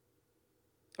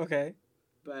 Okay.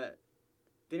 But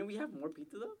didn't we have more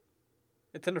pizza though?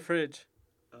 It's in the fridge.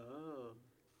 Oh.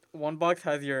 One box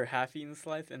has your half-eaten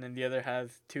slice, and then the other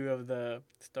has 2 of the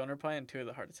stoner pie and 2 of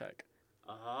the heart attack.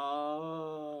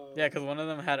 Oh. Yeah, because one of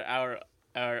them had our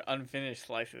unfinished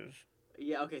slices.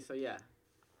 Yeah. Okay. So yeah,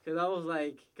 because I was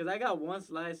like, because I got one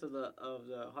slice of the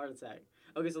heart attack.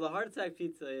 Okay, so the heart attack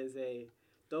pizza is a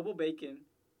double bacon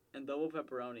and double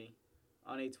pepperoni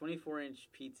on a 24-inch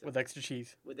pizza With extra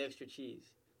cheese. With extra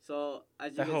cheese. So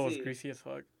as you That can whole see, was greasy as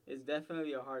fuck. It's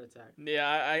definitely a heart attack.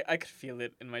 Yeah, I could feel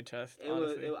it in my chest.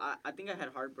 Honestly. I think I had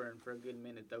heartburn for a good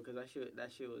minute though, because that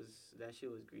shit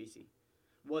was greasy.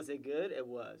 Was it good? It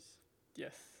was.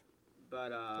 Yes.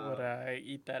 But would I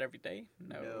eat that every day?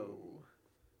 No.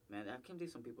 Man, I can't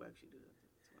believe some people actually do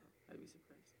that. I'd be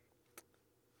surprised.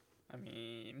 I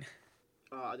mean.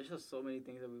 There's just so many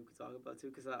things that we could talk about too,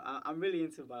 because I'm really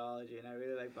into biology and I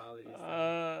really like biology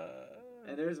stuff.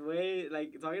 And there's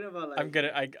talking about like. I'm good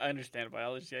at, I understand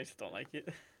biology. I just don't like it.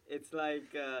 It's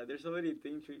like there's so many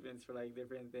treatments for like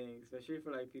different things, especially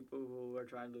for like people who are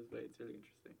trying to lose weight. It's really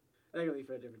interesting. I think it'll be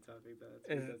for a different topic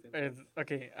though.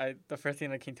 Okay. The first thing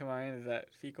that came to mind is that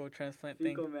fecal transplant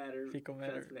thing. Fecal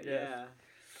matter. Yes. Yeah.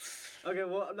 Okay,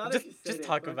 well, not just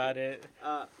talk about it.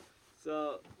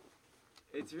 So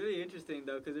it's really interesting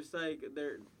though, because it's like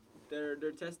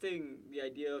they're testing the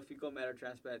idea of fecal matter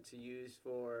transplant to use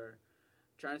for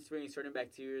transferring certain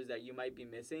bacteria that you might be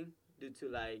missing due to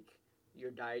like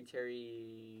your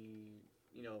dietary,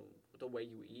 the way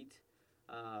you eat.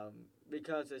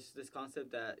 Because it's this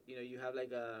concept that you have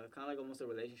like a kind of like almost a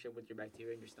relationship with your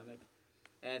bacteria in your stomach,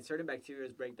 and certain bacteria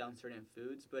break down certain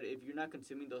foods. But if you're not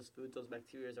consuming those foods, those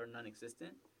bacteria are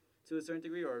non-existent to a certain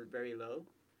degree or very low.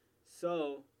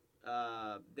 So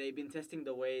they've been testing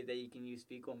the way that you can use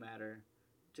fecal matter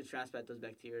to transplant those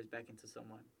bacteria back into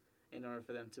someone in order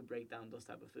for them to break down those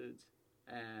type of foods.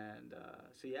 And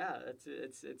so yeah,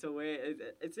 it's a way.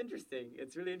 It's interesting.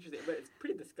 It's really interesting, but it's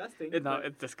pretty disgusting.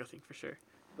 It's disgusting for sure.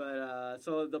 But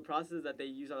so the process is that they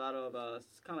use a lot of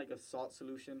kind of like a salt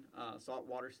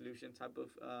water solution type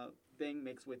of thing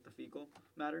mixed with the fecal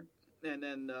matter, and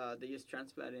then they just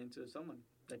transplant it into someone,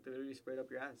 like they literally sprayed up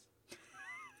your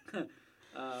ass.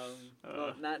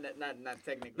 Well, not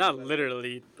technically. Not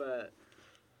literally. But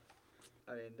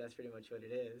I mean, that's pretty much what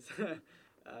it is.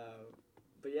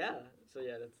 But yeah, so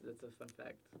yeah, that's a fun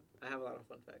fact. I have a lot of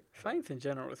fun facts. Science in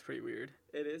general is pretty weird.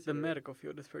 It is. The medical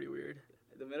field is pretty weird.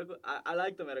 I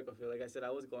like the medical field. Like I said,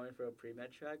 I was going for a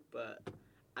pre-med track, but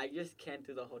I just can't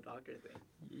do the whole doctor thing.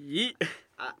 Yeet.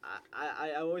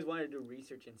 I always wanted to do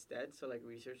research instead, so like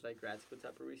research, like grad school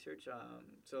type of research.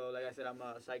 So like I said, I'm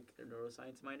a psych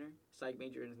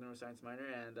major and neuroscience minor,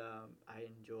 and I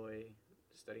enjoy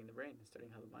studying the brain,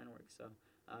 studying how the mind works. So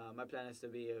my plan is to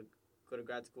go to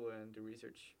grad school and do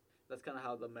research. That's kind of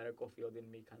how the medical field in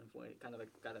me kind of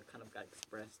got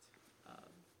expressed.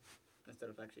 Instead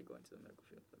of actually going to the medical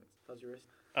field. How's your wrist?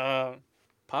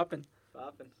 Popping.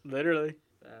 Popping. Literally.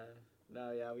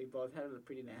 No, yeah, we both had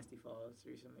pretty nasty falls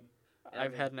recently. And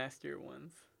I've had nastier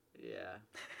ones. Yeah.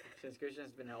 Since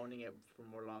Christian's been owning it for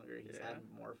more longer, he's Yeah. had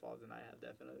more falls than I have,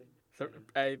 definitely. So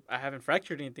I haven't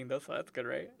fractured anything though, so that's good,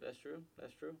 right? That's true.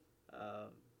 That's true.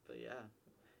 But yeah,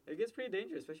 it gets pretty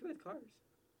dangerous, especially with cars.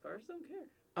 Cars don't care.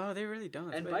 Oh, they really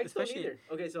don't. And bikes don't either.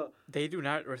 Okay, so they do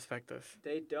not respect us.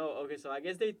 they don't. Okay, so I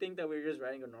guess they think that we're just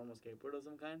riding a normal skateboard of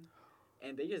some kind,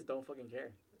 and they just don't fucking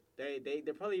care.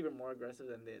 They're probably even more aggressive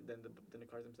than the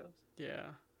cars themselves. Yeah,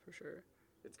 for sure.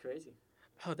 It's crazy.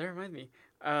 Oh, that reminds me.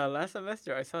 Last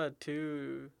semester I saw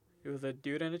two. It was a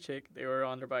dude and a chick. They were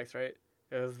on their bikes, right?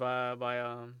 It was by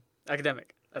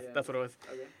academic. That's what it was.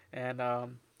 Okay. And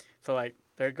so like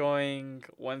they're going.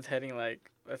 One's heading like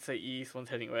let's say east. One's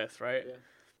heading west, right? Yeah.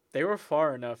 They were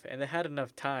far enough, and they had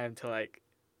enough time to like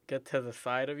get to the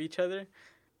side of each other.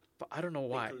 But I don't know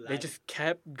why. They just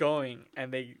kept going,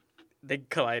 and they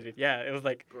collided. Yeah, it was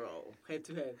like bro, head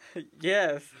to head.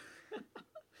 yes.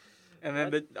 And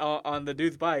then on the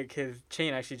dude's bike, his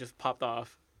chain actually just popped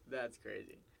off. That's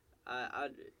crazy.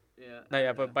 Yeah. No,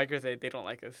 yeah, but bikers they don't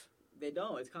like us. They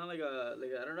don't. It's kind of like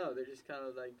I don't know. They're just kind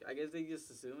of like I guess they just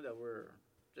assume that we're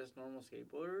just normal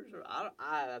skateboarders, or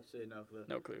I have absolutely no clue.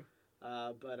 No clue.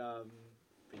 But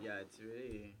yeah, it's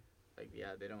really like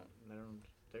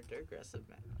they're aggressive,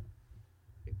 man.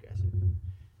 They're aggressive.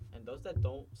 And those that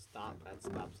don't stop at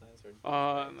stop signs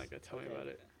are. Oh my god, tell me about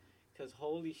it. Cause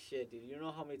holy shit, dude! You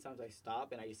know how many times I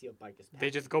stop and I see a bike just. They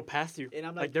just go past you, and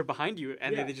I'm like they're behind you,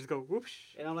 and then they just go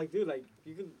whoosh. And I'm like, dude, like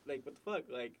you can like what the fuck,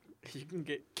 like. You can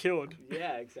get killed.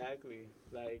 Yeah, exactly.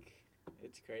 Like,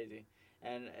 it's crazy,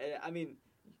 and I mean,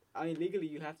 legally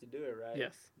you have to do it, right?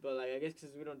 Yes. But like, I guess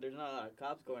because there's not a lot of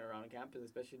cops going around campus,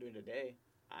 especially during the day.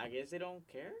 I guess they don't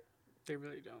care. They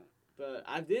really don't. But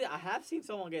I have seen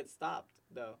someone get stopped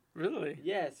though. Really?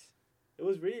 Yes. It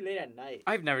was really late at night.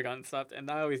 I've never gotten stopped, and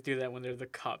I always do that when there's a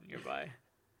cop nearby.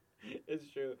 It's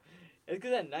true. It's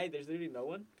because at night there's literally no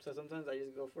one, so sometimes I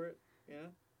just go for it. Yeah.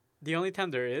 The only time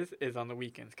there is on the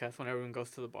weekends, cause when everyone goes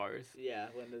to the bars. Yeah.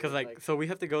 Cause like so we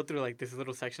have to go through like this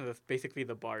little section that's basically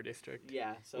the bar district.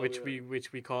 Yeah. So which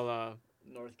we call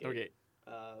Northgate. Northgate.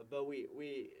 But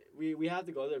we have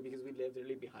to go there because we live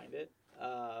literally behind it,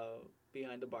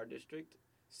 behind the bar district.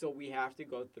 So we have to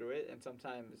go through it, and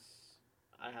sometimes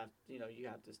you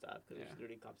have to stop because there's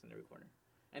literally cops in every corner,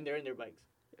 and they're in their bikes.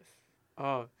 Yes.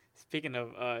 Oh, speaking of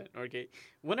Northgate,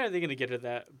 when are they gonna get to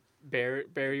that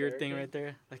barrier thing right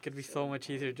there? Like, it'd be so much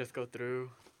easier to just go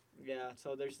through. Yeah.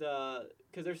 So there's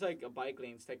because there's like a bike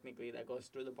lanes technically that goes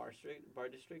through the bar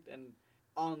district, and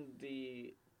on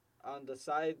the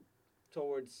side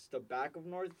towards the back of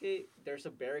Northgate, there's a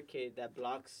barricade that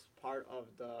blocks part of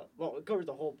it covers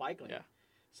the whole bike lane. Yeah.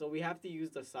 So we have to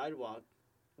use the sidewalk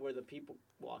where the people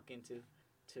walk into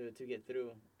to get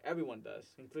through. Everyone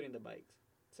does, including the bikes.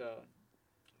 So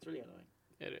it's really annoying.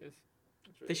 It is.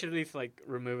 They should at least like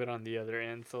remove it on the other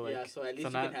end, so like so at least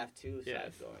you can have two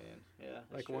sides going in. Yeah,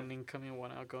 like true. One incoming,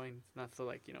 one outgoing. It's not so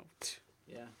like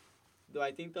Yeah. Do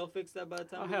I think they'll fix that by the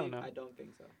time? Oh hell no! I don't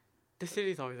think so. The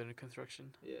city's always under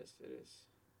construction. Yes, it is.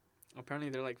 Apparently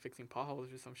they're like fixing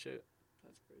potholes or some shit.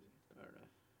 That's crazy. I don't know.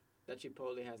 That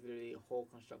Chipotle has literally a whole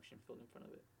construction field in front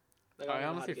of it. Like, I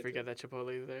honestly forget that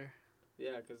Chipotle is there.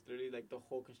 Yeah, because literally like the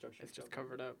whole construction. It's just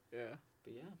covered up. Yeah.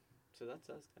 But yeah, so that's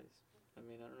us, guys. I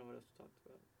mean, I don't know what else to talk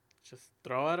about. Just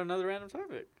throw out another random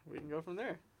topic. We can go from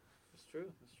there. That's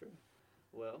true. That's true.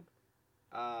 Well,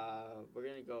 we're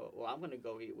gonna go. Well, I'm gonna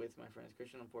go eat with my friends.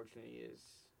 Christian, unfortunately,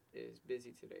 is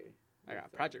busy today. I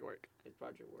got project work. It's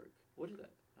project work. What is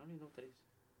that? I don't even know what that is.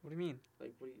 What do you mean?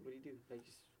 Like, what do you do? Like,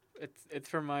 just. It's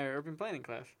from my urban planning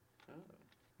class. Oh.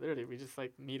 Literally, we just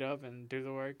like meet up and do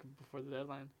the work before the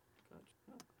deadline. Gotcha.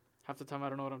 Oh. Half the time I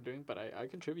don't know what I'm doing, but I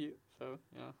contribute. So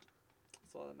yeah.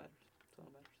 That's all that matters.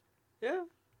 Yeah.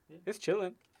 It's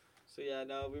chilling. So yeah,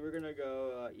 no, we were gonna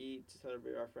go eat to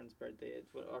celebrate our friend's birthday.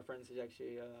 It's our friend is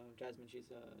actually Jasmine. She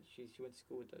went to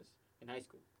school with us in high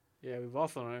school. Yeah, we've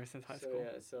also known her since high school.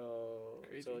 Yeah, so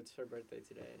it's her birthday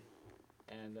today,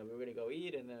 and we're gonna go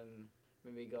eat and then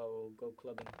maybe go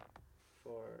clubbing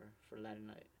for Latin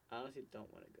night. I honestly don't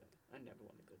want to go. I never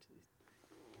want to go to these.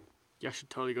 Y'all should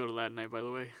totally go to Latin night, by the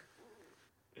way.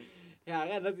 Yeah, I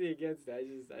got nothing against it. I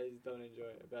just don't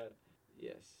enjoy it. But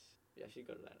yes, yeah, she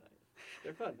go to Latin night.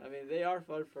 They're fun. I mean, they are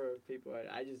fun for people.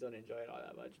 I just don't enjoy it all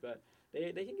that much. But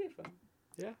they can get fun.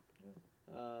 Yeah.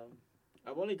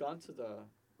 I've only gone to the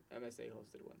MSA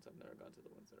hosted ones. I've never gone to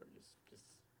the ones that are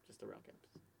just around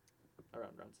campus,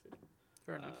 around city.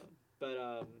 Fair enough.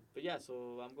 But yeah,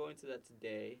 so I'm going to that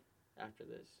today. After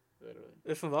this, literally.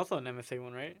 This one's also an MSA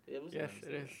one, right? It was yes,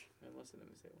 it is. It was an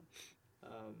MSA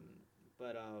one.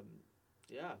 But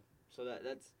yeah. So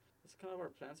that's kind of our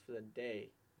plans for the day.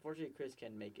 Unfortunately, Chris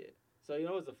can't make it. So you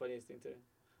know what's the funniest thing too?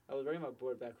 I was wearing my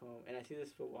board back home, and I see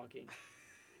this fool walking,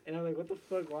 and I'm like, "What the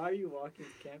fuck? Why are you walking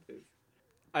to campus?"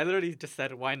 I literally just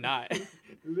said, why not?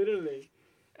 Literally,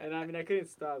 and I mean I couldn't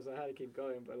stop, so I had to keep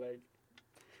going.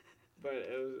 But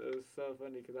it was so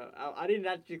funny because I did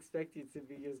not expect you to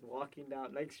be just walking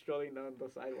down, like strolling down the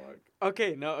sidewalk.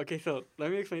 Okay, no, okay, so let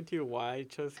me explain to you why I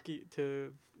chose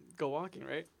to go walking,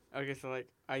 right? Okay, so like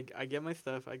I get my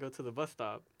stuff, I go to the bus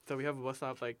stop. So we have a bus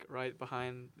stop like right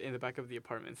behind in the back of the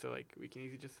apartment, so like we can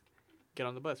easily just get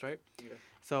on the bus, right? Yeah.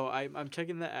 So I'm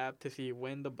checking the app to see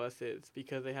when the bus is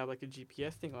because they have like a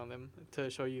GPS thing on them to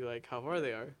show you like how far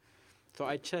they are. So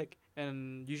I check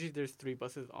and usually there's 3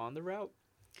 buses on the route.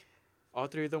 All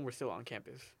 3 of them were still on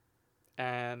campus.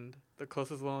 And the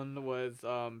closest one was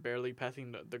barely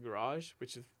passing the garage,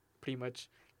 which is pretty much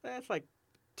that's like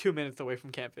 2 minutes away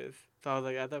from campus. So I was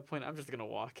like, at that point, I'm just gonna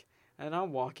walk. And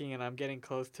I'm walking, and I'm getting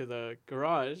close to the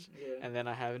garage, Yeah. and then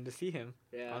I happen to see him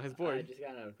Yeah. on his board. I just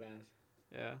got out of class.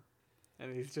 Yeah,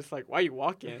 and he's just like, "Why are you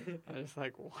walking?" I'm just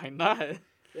like, "Why not?"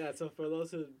 Yeah. So for those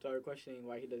who are questioning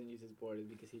why he doesn't use his board, is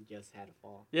because he just had a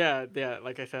fall. Yeah.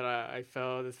 Like I said, I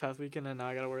fell this past weekend, and now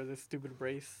I gotta wear this stupid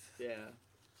brace. Yeah.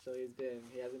 So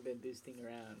he hasn't been boosting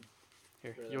around.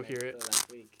 Here, For the you'll hear for it. the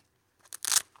last week.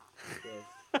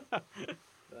 Yes.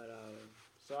 But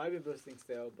so I've been boosting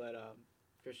still, but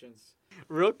Christian's.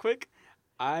 Real quick,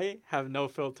 I have no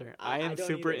filter. I am I don't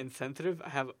super either. insensitive. I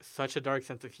have such a dark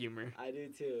sense of humor. I do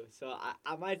too. So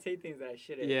I might say things that I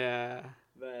shouldn't. Yeah.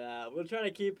 But we'll try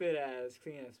to keep it as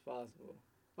clean as possible.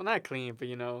 Well, not clean, but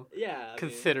Yeah. I mean,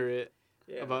 considerate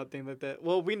yeah. about things like that.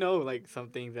 Well, we know like some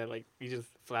things that like we just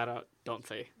flat out don't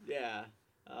say. Yeah.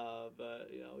 But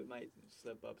we might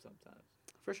slip up sometimes.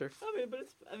 For sure. I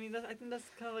think that's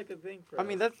kind of like a thing for I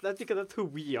mean, us. that's because that's who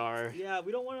we are. Yeah,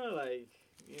 we don't want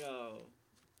to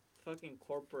fucking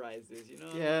corporize this.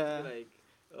 Yeah. Like,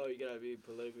 oh, you gotta be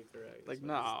politically correct. Like, It's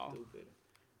no. fucking stupid.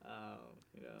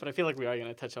 But I feel like we are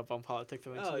gonna touch up on politics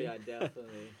Oh eventually. yeah,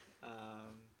 definitely.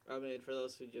 I mean, for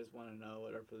those who just want to know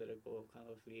what our political kind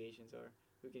of affiliations are,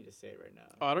 we can just say it right now.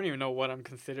 Oh, I don't even know what I'm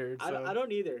considered. So. I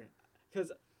don't either,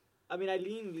 cause, I mean, I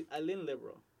lean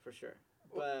liberal for sure,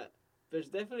 but there's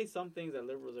definitely some things that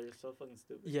liberals are just so fucking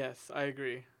stupid. Yes, I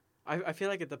agree. I feel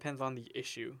like it depends on the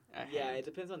issue. Yeah, hand. it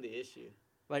depends on the issue.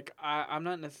 Like I'm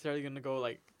not necessarily gonna go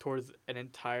like towards an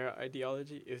entire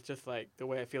ideology. It's just like the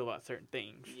way I feel about certain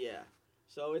things. Yeah,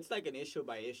 so it's like an issue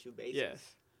by issue basis.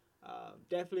 Yes.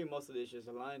 Definitely, most of the issues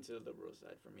align to the liberal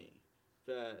side for me,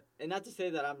 and not to say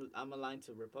that I'm aligned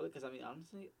to Republic, because I mean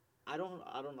honestly, I don't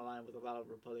align with a lot of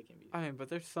Republican views. I mean, but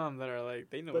there's some that are like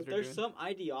they know But what they're there's doing. some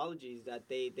ideologies that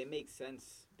they make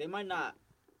sense. They might not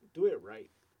do it right,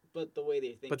 but the way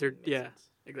they think. But they're- makes yeah, sense.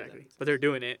 Exactly. Does that make But they're sense?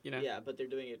 doing it. Yeah, but they're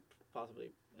doing it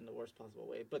possibly in the worst possible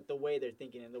way. But the way they're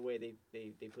thinking and the way they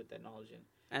put that knowledge in.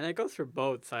 And it goes for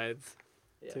both sides.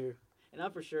 Yeah. Too. And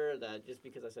I'm for sure that just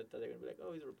because I said that, they're gonna be like,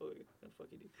 "Oh, he's a Republican." Fuck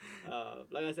you, dude.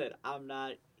 Like I said, I'm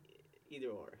not either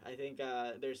or. I think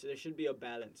there should be a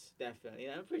balance, definitely.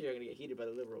 And I'm pretty sure I'm gonna get heated by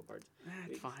the liberal parts,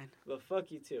 It's fine. but fuck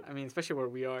you too. I mean, especially where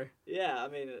we are. Yeah, I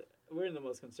mean, we're in the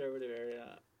most conservative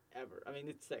area ever. I mean,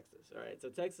 it's Texas, all right. So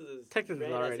Texas is Texas is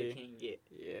red already- as it can get.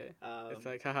 Yeah. It's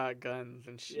like haha guns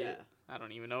and shit. Yeah, I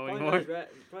don't even know probably anymore. not, as red,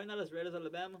 probably not as red as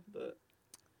Alabama, but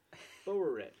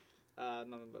we're red,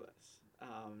 nonetheless.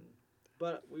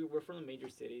 But we're from the major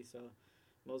cities, so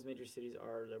most major cities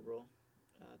are liberal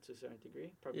to a certain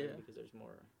degree, probably Yeah. because there's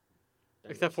more.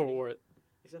 Except for diversity. Worth.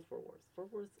 Except Fort Worth.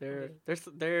 Fort Worth. I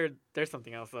There mean, there's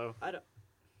something else though.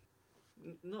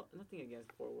 no, nothing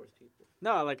against Fort Worth people.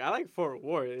 No, like I like Fort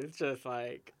Worth. It's just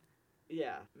like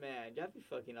Yeah, man, y'all be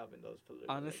fucking up in those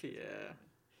political. Honestly, elections,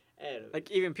 yeah. man. Anyway,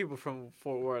 like even people from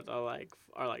Fort Worth are like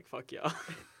fuck y'all.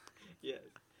 yes.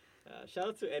 Shout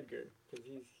out to Edgar because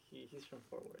he's from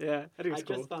Fort Worth. Yeah, that I was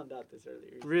cool. just found out this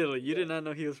earlier. Really, you Yeah. did not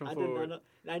know he was from I Fort did Worth, not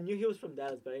know. I knew he was from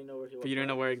Dallas, but I didn't know where he was. but you didn't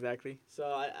know from. where exactly.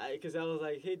 So because I was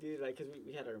like, hey dude, like, because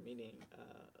we had our meeting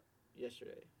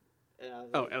yesterday, and I was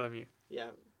Oh, like, LMU.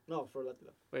 yeah, no, for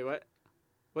Latino. Wait, what?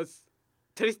 What's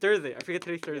today's Thursday? I forget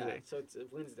today's Yeah, Thursday. so it's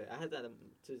Wednesday. I had that on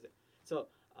Tuesday. So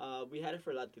we had it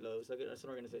for Latinos. Like it's an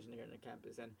organization here on the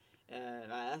campus, and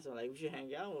I asked him like we should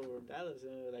hang out when we're in Dallas,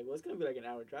 and they were like, well, it's gonna be like an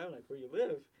hour drive. I'm like, where you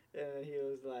live? And he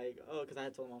was like, oh, because I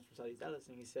had told him I was from Southeast Dallas,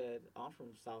 and he said I'm from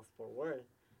South Fort Worth.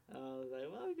 And I was like,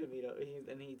 well, we could meet up. And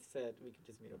he said we could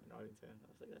just meet up in Arlington. I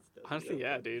was like, that's dope. Honestly, Meet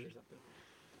yeah, up for lunch dude. Or something.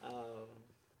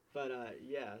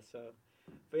 Yeah. So,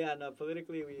 but yeah, no.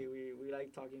 Politically, we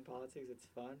like talking politics. It's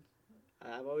fun.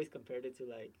 I've always compared it to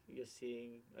like just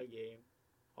seeing a game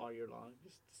all year long,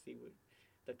 just to see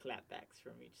the clapbacks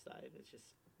from each side. It's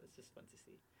just fun to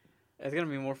see. It's gonna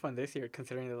be more fun this year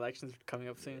considering the elections are coming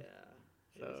up soon. Yeah,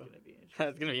 So, it's gonna be interesting.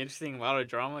 It's gonna be interesting. A lot of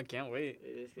drama. Can't wait.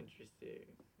 It is interesting,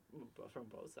 from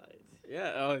both sides.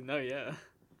 Yeah. Oh no. Yeah.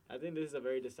 I think this is a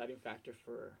very deciding factor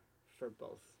for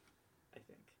both. I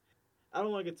think. I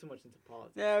don't want to get too much into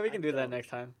politics. Yeah, we can I do that don't. next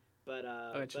time. But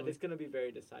Eventually. it's gonna be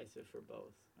very decisive for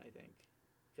both. I think,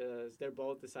 because they're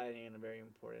both deciding on a very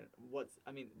important.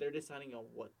 They're deciding on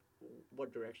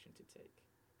what direction to take.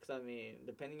 Because I mean,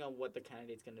 depending on what the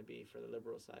candidate's gonna be for the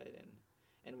liberal side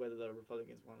and whether the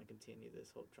Republicans want to continue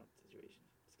this whole Trump situation,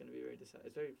 it's gonna be very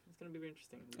decisive. It's gonna be very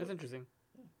interesting. It's interesting.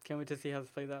 Yeah. Can't wait to see how this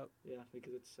plays out. Yeah,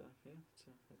 because it's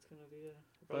gonna be a.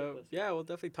 But yeah, we'll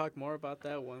definitely talk more about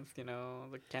that once the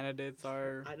candidates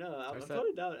are. I know. I'm set.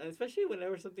 totally down, and especially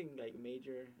whenever something like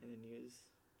major in the news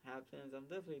happens, I'm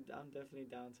definitely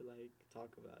down to like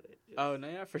talk about it. Oh no,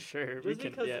 yeah, for sure. We just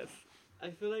can. because Yes. I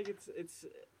feel like it's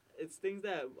things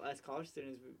that as college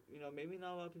students, maybe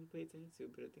not a lot of people pay attention to,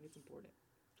 but I think it's important,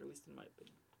 or at least in my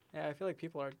opinion. Yeah, I feel like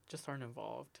people aren't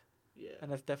involved, Yeah. and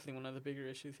that's definitely one of the bigger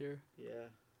issues here. Yeah,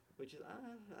 which is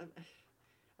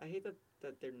I hate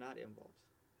that they're not involved.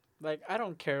 Like, I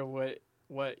don't care what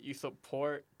you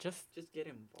support, just get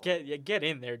involved. get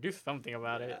in there, do something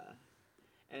about it.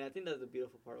 And I think that's the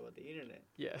beautiful part about the internet.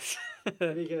 Yes.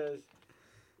 Because,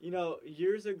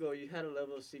 years ago you had a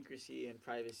level of secrecy and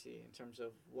privacy in terms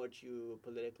of what you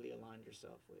politically aligned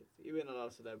yourself with. Even a lot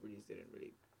of celebrities you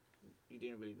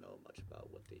didn't really know much about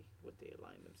what they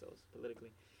aligned themselves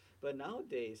politically. But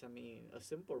nowadays, I mean, a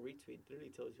simple retweet really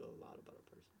tells you a lot about a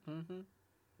person. Mhm.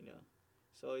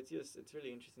 So it's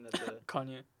really interesting that the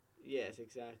Kanye. yes,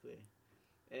 exactly.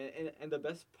 And the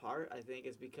best part, I think,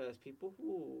 is because people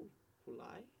who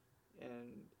lie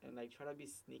and like try to be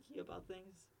sneaky about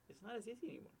things, it's not as easy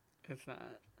anymore. It's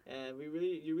not. And you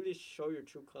really show your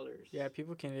true colors. Yeah,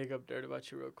 people can dig up dirt about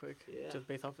you real quick. Yeah. Just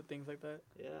based off of things like that.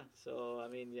 Yeah. So I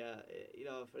mean,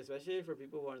 especially for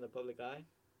people who are in the public eye,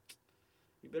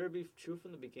 you better be true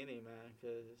from the beginning, man,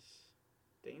 because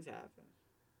things happen.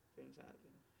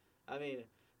 I mean,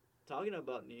 talking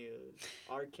about news,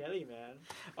 R. Kelly, man.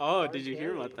 Oh, R. did you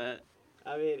hear about Kelly. that?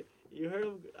 I mean, you heard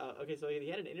him. Okay, so he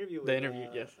had an interview. The interview,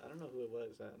 yes. I don't know who it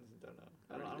was. I don't know.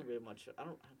 I don't really much.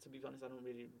 To be honest, I don't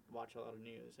really watch a lot of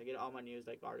news. I get all my news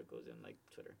like articles and like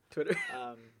Twitter.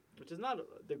 Which is not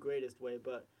the greatest way,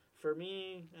 but for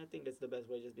me, I think it's the best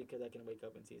way just because I can wake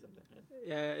up and see something.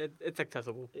 Yeah, it's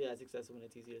accessible. Yeah, it's accessible and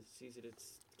it's easy to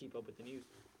keep up with the news.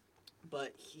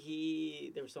 But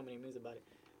there were so many news about it.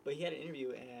 But he had an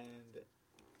interview and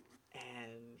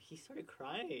he started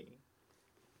crying.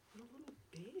 What a little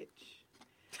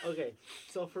bitch. Okay,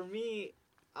 so for me,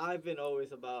 I've been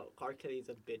always about R. Kelly's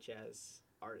a bitch ass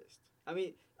artist. I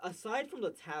mean, aside from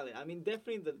the talent, I mean,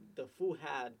 definitely the fool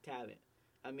had talent.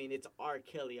 I mean, it's R.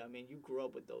 Kelly. I mean, you grew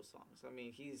up with those songs. I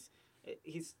mean, he's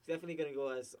definitely gonna go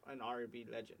as an R&B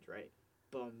legend, right?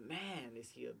 But man,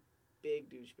 is he a big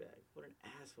douchebag? What an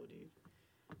asshole, dude.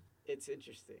 It's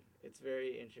interesting. It's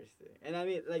very interesting. And I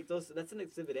mean, like that's an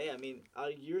exhibit A. I mean,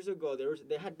 years ago there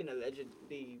had been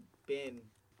allegedly been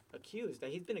accused.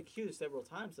 He's been accused several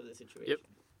times of this situation. Yep.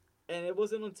 And it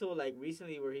wasn't until like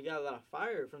recently where he got a lot of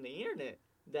fire from the internet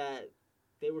that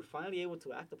they were finally able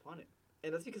to act upon it.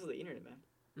 And that's because of the internet, man.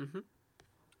 Mhm.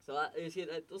 So you see,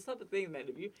 those type of things, man.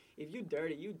 If you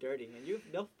dirty, and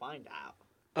they'll find out.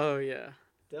 Oh yeah.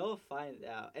 They'll find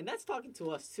out, and that's talking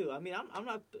to us too. I mean, I'm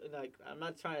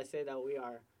not trying to say that we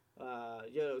are.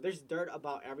 There's dirt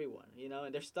about everyone,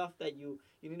 and there's stuff that you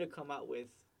need to come out with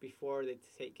before they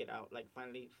take it out, like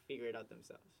finally figure it out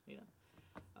themselves,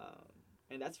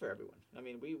 and that's for everyone. I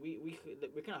mean,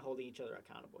 we're kind of holding each other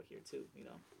accountable here too,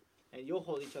 and you'll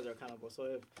hold each other accountable. So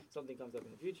if something comes up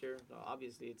in the future,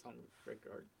 obviously it's on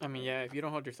record. I mean, yeah, if you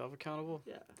don't hold yourself accountable,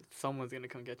 Yeah. someone's gonna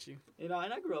come get you. And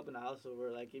I grew up in a household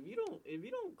where like if you're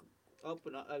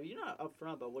not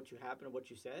upfront about what you happened or what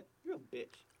you said, you're a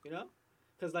bitch,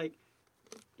 Because like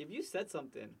if you said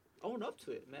something, own up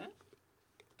to it, man.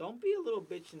 Don't be a little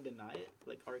bitch and deny it,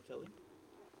 like R. Kelly.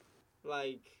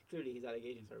 Like clearly his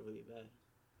allegations are really bad.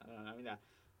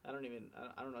 I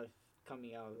don't know if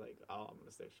coming out like, oh, I'm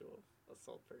a sexual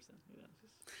assault person,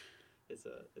 it's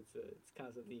kind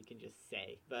of something you can just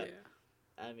say, but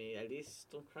Yeah. I mean, at least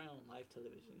don't cry on live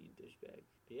television, you douchebag.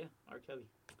 But yeah, R. Kelly.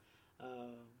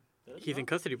 He's in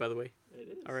custody, by the way,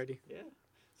 It is already. Yeah.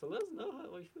 So let us know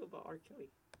what you feel about R. Kelly.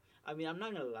 I mean, I'm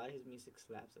not gonna lie, his music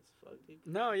slaps as fuck, dude.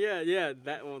 No, yeah.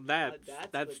 That's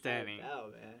what's standing.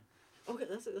 about, man. Okay,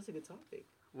 that's a good topic.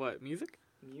 What, music?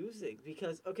 Music,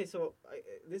 because so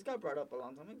this got brought up a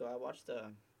long time ago. I watched I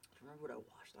remember what I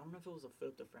watched. I don't know if it was a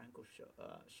Philip DeFranco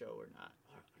show or not.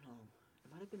 Or, no, it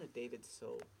might have been a David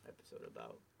So episode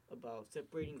about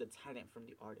separating the talent from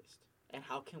the artist and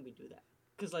how can we do that?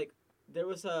 Because like there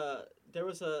was a I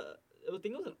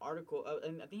think it was an article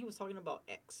and I think he was talking about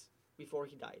X before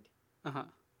he died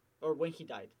or when he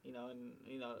died. And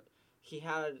he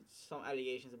had some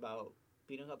allegations about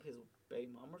beating up his baby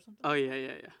mom or something. Oh yeah.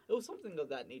 It was something of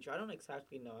that nature. I don't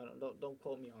exactly know. Don't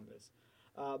quote me on this.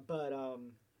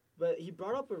 But he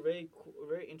brought up a very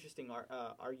interesting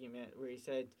argument where he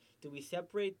said, "Do we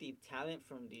separate the talent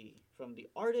from the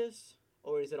artist,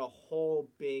 or is it a whole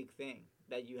big thing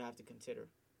that you have to consider?"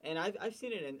 And I've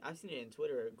seen it in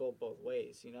Twitter go both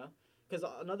ways. Because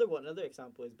another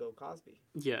example is Bill Cosby.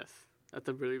 Yes, that's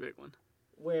a really big one.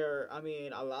 Where I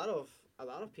mean, a lot of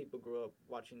people grew up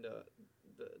watching the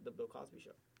Bill Cosby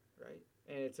show, right?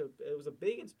 And it was a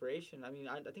big inspiration. I mean,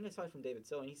 I think I saw it from David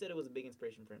So, and he said it was a big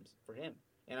inspiration for him.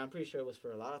 And I'm pretty sure it was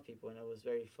for a lot of people, and it was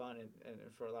very fun and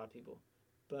for a lot of people.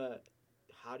 But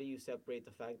how do you separate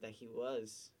the fact that he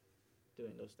was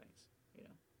doing those things,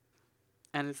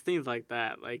 And it's things like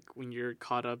that. Like when you're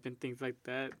caught up in things like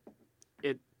that,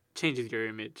 it changes your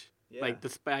image. Yeah. Like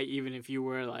despite even if you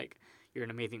were like you're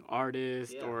an amazing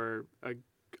artist or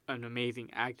an amazing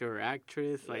actor or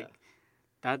actress, like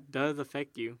that does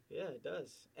affect you. Yeah, it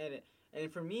does. And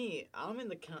for me, I'm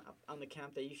on the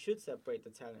camp that you should separate the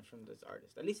talent from this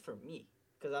artist. At least for me,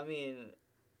 because I mean,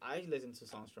 I listen to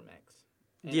songs from X.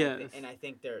 And I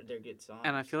think they're good songs.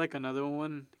 And I feel like another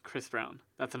one, Chris Brown.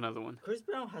 That's another one. Chris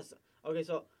Brown has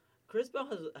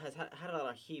had a lot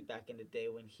of heat back in the day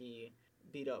when he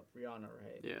beat up Rihanna,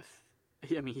 right? Yes.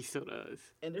 I mean, he still does.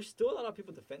 And there's still a lot of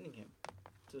people defending him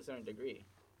to a certain degree.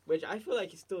 Which I feel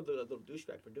like he's still a little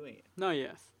douchebag for doing it. No,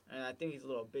 yes. And I think he's a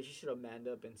little bitch. He should have manned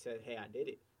up and said, hey, I did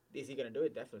it. Is he going to do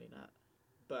it? Definitely not.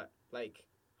 But, like,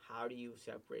 how do you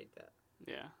separate that?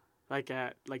 Yeah. Like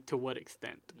to what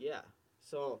extent? Yeah.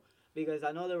 So, because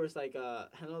I know there was, like, a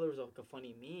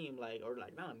funny meme, like, or,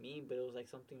 like, not a meme, but it was, like,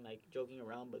 something, like, joking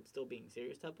around but still being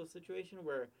serious type of situation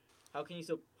where how can you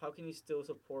still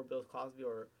support Bill Cosby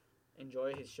or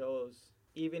enjoy his shows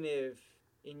even if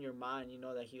in your mind you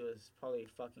know that he was probably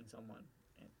fucking someone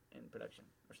in production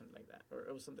or something like that, or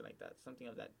it was something like that, something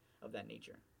of that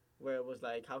nature, where it was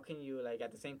like, how can you, like,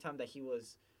 at the same time that he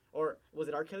was, or was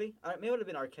it R. Kelly? Maybe it would have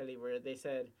been R. Kelly, where they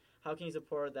said, how can you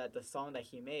support that the song that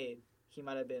he made, he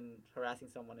might have been harassing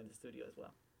someone in the studio as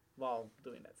well while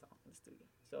doing that song in the studio.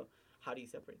 So how do you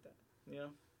separate that?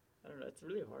 I don't know. It's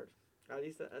really hard. At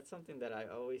least that's something that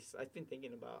I've been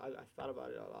thinking about. I thought about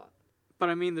it a lot. But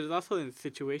I mean, there's also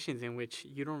situations in which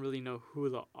you don't really know who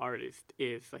the artist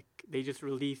is. Like they just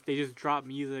drop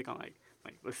music on like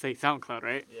let's say SoundCloud,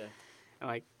 right? Yeah. And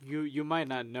like you might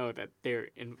not know that they're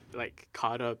in like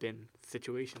caught up in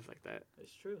situations like that.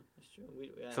 It's true.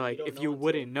 So like if you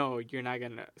wouldn't know, you're not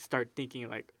gonna start thinking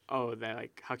like, oh, that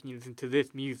like how can you listen to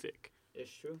this music?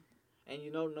 It's true, and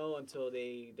you don't know until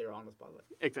they're on the spotlight.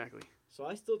 Exactly. So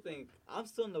I'm still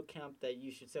in the camp that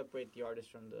you should separate the artist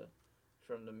from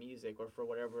the music or for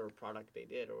whatever product they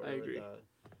did or whatever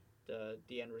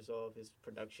the end result of his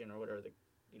production or whatever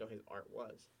his art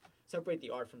was. Separate the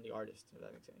art from the artist, if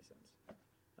that makes any sense.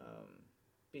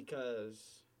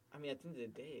 Because I mean, at the end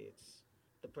of the day, it's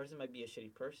the person might be a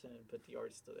shitty person, but the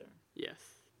art's still there.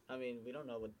 Yes. I mean, we don't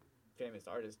know what famous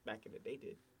artists back in the day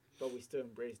did, but we still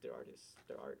embrace their artists,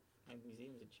 their art, and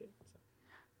museums and shit. So.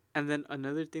 And then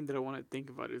another thing that I want to think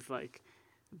about is like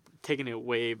taking it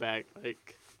way back,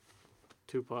 like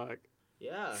Tupac,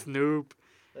 Snoop.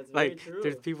 That's like, very true.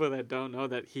 There's people that don't know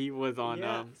that he was on.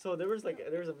 Yeah. So there was a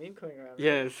meme going around.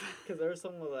 Yes. Because there was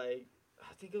someone like,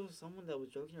 I think it was someone that was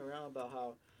joking around about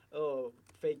how,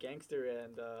 fake gangster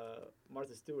and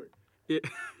Martha Stewart. Yeah.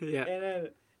 Yeah.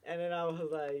 And then I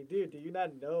was like, dude, do you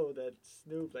not know that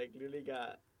Snoop like literally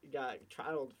got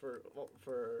trialed for what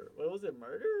was it,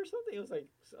 murder or something? It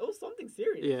was something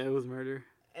serious. Yeah, it was murder.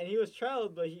 And he was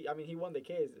trialed, but he won the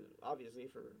case, obviously,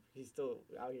 he's still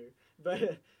out here.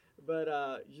 But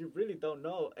you really don't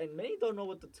know, and many don't know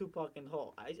what the Tupac and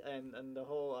the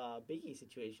whole Biggie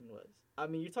situation was. I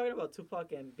mean, you're talking about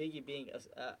Tupac and Biggie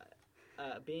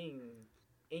being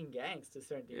in gangs to a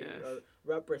certain degree, or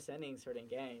representing certain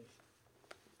gangs.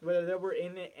 Whether they were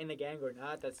in a gang or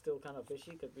not, that's still kind of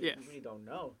fishy because we really don't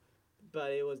know.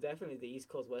 But it was definitely the East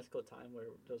Coast West Coast time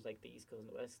where there was like the East Coast and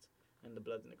the West and the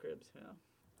Bloods and the Crips,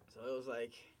 So it was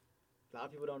like a lot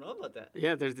of people don't know about that.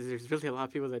 Yeah, there's really a lot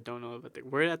of people that don't know about that.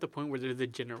 We're at the point where there's a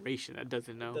generation that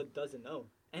doesn't know.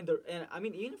 And I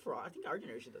mean, even I think our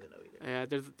generation doesn't know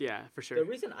either. Yeah, for sure. The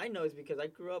reason I know is because I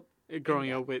grew up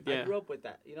growing up with I grew up with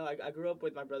that. I grew up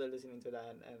with my brother listening to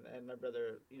that and my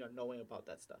brother knowing about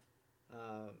that stuff.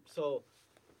 So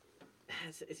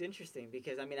it's interesting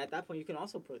because I mean at that point you can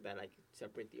also put that like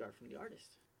separate the art from the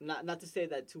artist. Not to say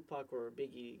that Tupac or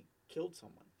Biggie killed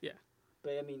someone. Yeah.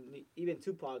 But I mean even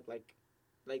Tupac like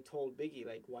told Biggie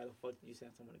like why the fuck did you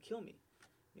send someone to kill me,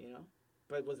 you know?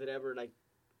 But was it ever like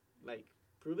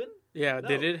proven? Yeah, No.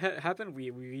 did it happen?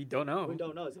 We don't know. We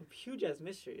don't know. It's a huge ass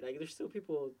mystery. Like there's still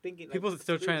people thinking. Like, People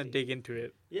still trying to conspiracy. dig into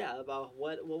it. Yeah, about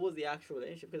what was the actual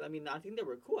relationship? Because I mean, I think they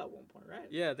were cool at one point, right?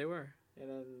 Yeah, they were. And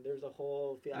then there's a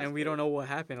whole fiasco. And we don't know what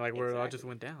happened, like where it all Exactly. just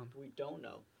went down. We don't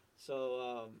know.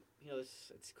 So you know,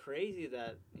 it's crazy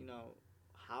that you know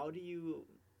how do you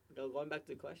know going back to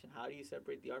the question, how do you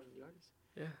separate the art from the artist?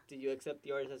 Yeah. Do you accept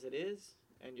the artist as it is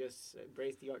and just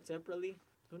embrace the art separately?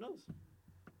 Who knows?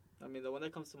 I mean, the one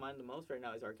that comes to mind the most right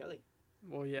now is R. Kelly.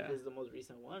 Well, yeah. This is the most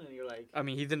recent one, and you're like, I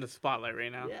mean, he's in the spotlight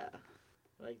right now. yeah,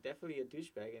 like definitely a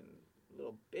douchebag and a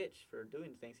little bitch for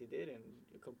doing the things he did, and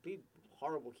a complete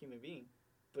horrible human being.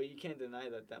 But you can't deny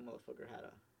that motherfucker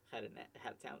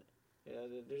had talent. You know,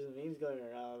 there's memes going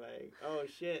around like, oh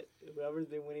shit, whoever's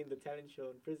been winning the talent show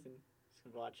in prison,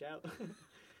 just watch out.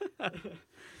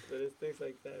 So there's things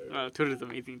like that. Right? Twitter's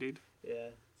amazing, dude. Yeah.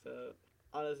 So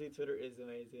honestly, Twitter is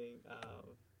amazing.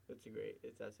 It's great.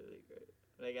 It's absolutely great.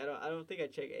 Like I don't think I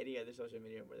check any other social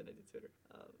media more than I do Twitter.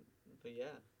 But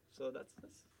yeah. So that's.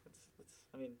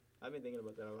 I mean, I've been thinking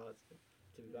about that a lot.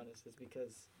 To be honest, it's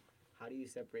because how do you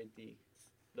separate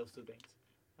those two things?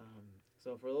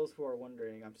 So for those who are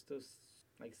wondering, I'm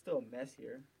still a mess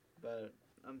here, but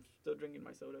I'm still drinking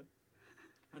my soda.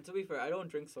 And to be fair, I don't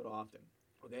drink soda often.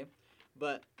 Okay,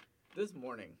 but this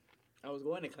morning I was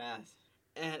going to class.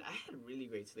 And I had really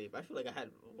great sleep. I feel like I had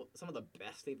some of the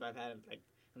best sleep I've had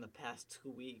in the past 2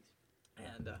 weeks.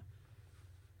 And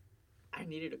I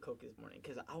needed a Coke this morning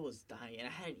because I was dying. And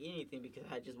I hadn't eaten anything because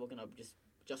I had just woken up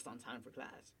just on time for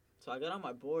class. So I got on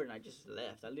my board and I just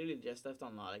left. I literally just left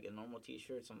on like a normal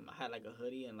t-shirt. I had like a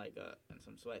hoodie and and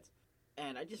some sweats.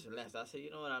 And I just left. I said,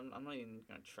 you know what, I'm not even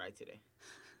going to try today.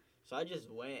 So I just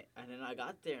went. And then I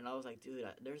got there and I was like, dude,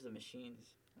 there's the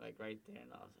machines like right there.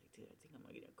 And I was like, dude, I think I'm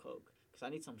going to get a Coke. Because I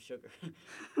need some sugar.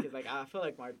 Because like, I feel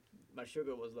like my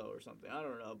sugar was low or something. I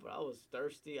don't know. But I was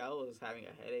thirsty. I was having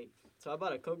a headache. So I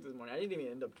bought a Coke this morning. I didn't even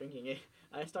end up drinking it.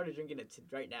 I started drinking it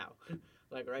right now.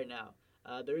 Like right now.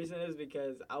 The reason is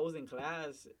because I was in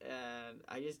class. And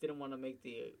I just didn't want to make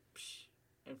the psh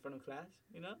in front of class.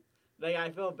 You know? Like I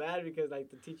felt bad because like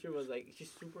the teacher was like,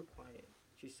 she's super quiet.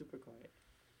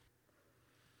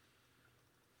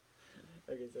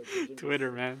 Okay, so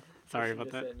Twitter, man. Sorry about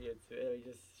that.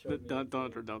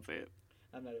 Don't say it.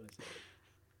 I'm not even saying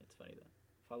it. It's funny though.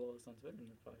 Follow us on Twitter and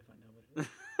you'll probably find out what it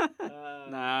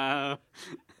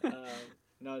is.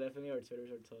 No, definitely our Twitters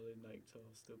are totally like so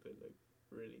stupid, like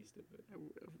really stupid.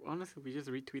 Honestly, we just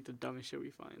retweet the dumbest shit we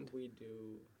find. We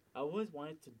do. I always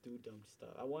wanted to do dumb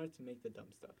stuff. I wanted to make the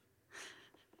dumb stuff.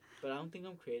 But I don't think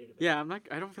I'm creative. Yeah,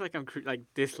 I don't feel like I'm like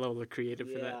this level of creative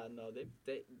for that. Yeah, no,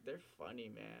 they're funny,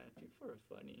 man. People are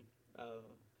funny.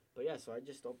 But yeah, so I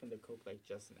just opened the Coke like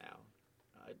just now.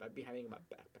 I'd be having it in my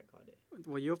backpack all day.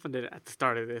 Well, you opened it at the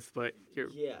start of this, but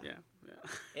yeah.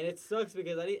 And it sucks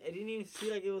because I didn't even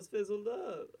see like it was fizzled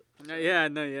up. Yeah.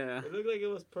 It looked like it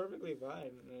was perfectly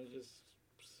fine, and it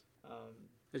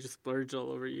just splurged all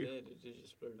over you. It just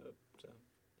splurged up. So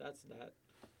that's that.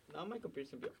 Now my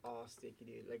computer's gonna be all sticky,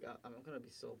 dude. Like I'm gonna be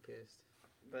so pissed.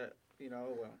 But you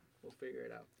know, well, we'll figure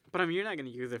it out. But I mean, you're not gonna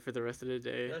use it for the rest of the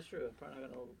day. That's true. I'm probably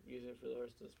not gonna use it for the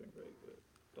rest of the spring break, but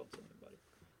don't tell anybody.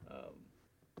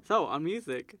 So on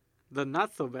music, the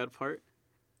not so bad part.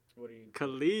 What are you?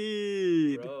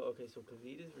 Khalid. Bro, okay, so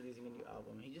Khalid is releasing a new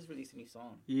album. He just released a new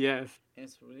song. Yes. And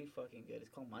it's really fucking good. It's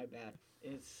called My Bad.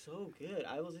 And it's so good.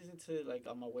 I was listening to it like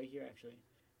on my way here actually.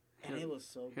 And it was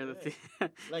so good.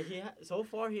 Like so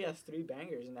far he has 3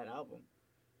 bangers in that album.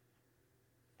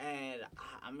 And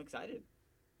I'm excited.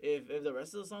 If the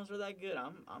rest of the songs are that good,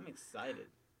 I'm excited.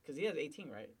 Cuz he has 18,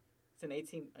 right? It's an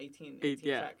 18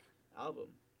 track album.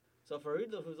 So for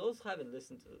those who haven't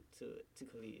listened to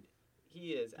Khalid,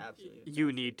 he is absolutely fantastic.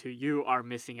 You need to. You are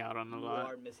missing out on a lot.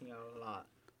 You are missing out a lot.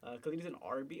 Khalid is an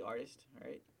R&B artist,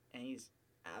 right? And he's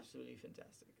absolutely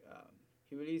fantastic.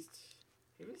 He released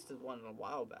one a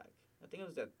while back. I think it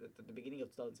was at the beginning of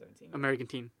 2017. American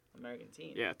Teen.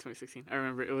 Yeah, 2016. I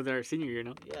remember it was our senior year,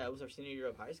 no? Yeah, it was our senior year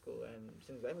of high school, and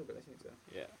since then we've been listening to him.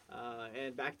 Yeah.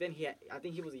 And back then I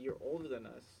think he was a year older than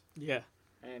us. Yeah.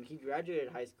 And he graduated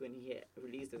high school and he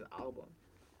released his album,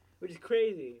 which is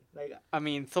crazy. Like, I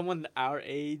mean, someone our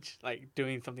age like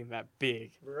doing something that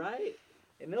big. Right.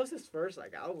 And it was his first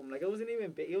like album. Like it wasn't even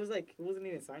big. It wasn't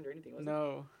even signed or anything. Was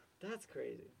No. It? That's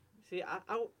crazy. See, I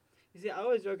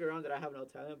always joke around that I have no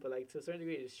talent, but like to a certain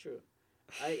degree, it's true.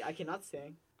 I cannot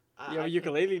sing. You have a can't-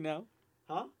 ukulele now.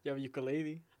 Huh? You have a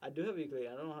ukulele. I do have a ukulele.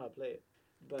 I don't know how to play it,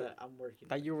 but I'm working.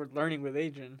 That you were learning with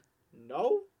Adrian.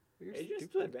 No, You're Adrian's too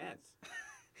stupid. advanced.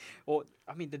 Well,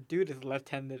 I mean, the dude is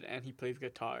left-handed and he plays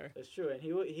guitar. That's true, and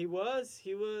he was He was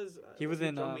he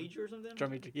in, drum major or something.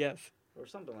 Drum major. Yes. Or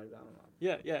something like that. I don't know.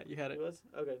 Yeah, you had He it. was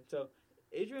okay. So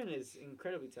Adrian is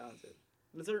incredibly talented.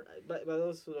 By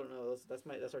those who don't know, that's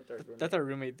our third roommate. That's our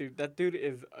roommate, dude. That dude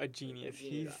is a genius.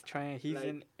 genius. He's Like-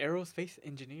 an aerospace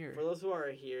engineer. For those who are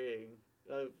hearing,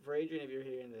 for Adrian, if you're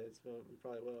hearing this, well, we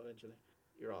probably will eventually.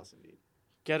 You're awesome, dude.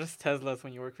 Get us Teslas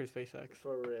when you work for SpaceX.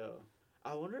 For real.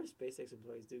 I wonder if SpaceX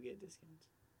employees do get discounts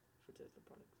for Tesla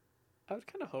products. I would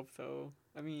kind of hope so.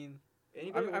 I mean,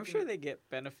 Anybody I'm working sure in- they get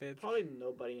benefits. Probably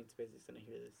nobody in SpaceX is gonna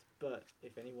hear this, but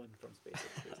if anyone from SpaceX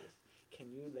hears this,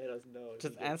 can you let us know? if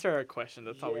Just you get- answer our question.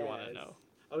 That's all we want to Yes. know.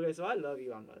 Okay, so I love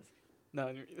Elon Musk.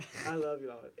 No, I love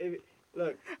Elon Musk.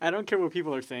 Look, I don't care what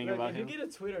people are saying look, about if him. you get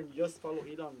a Twitter and you just follow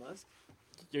Elon Musk,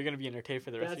 You're gonna be entertained for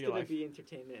the rest that's of your gonna life. be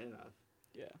entertainment enough.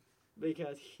 Yeah.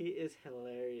 Because he is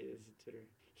hilarious on Twitter.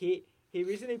 He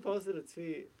recently posted a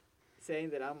tweet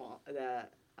saying that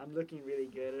I'm looking really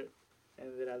good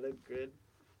and that I look good,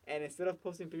 and instead of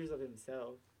posting pictures of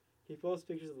himself, he posts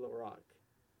pictures of The Rock.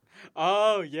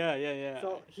 Oh yeah.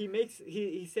 So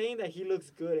he's saying that he looks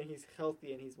good and he's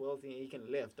healthy and he's wealthy and he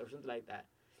can lift or something like that,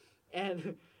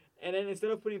 and then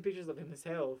instead of putting pictures of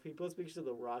himself, he posts pictures of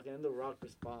The Rock, and then The Rock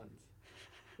responds,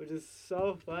 which is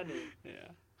so funny. Yeah.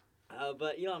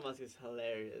 But Elon Musk is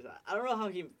hilarious. I don't know how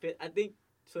he fit. I think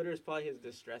Twitter is probably his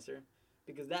distressor,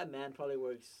 because that man probably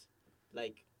works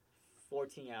like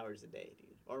 14 hours a day,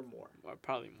 dude, or more. Or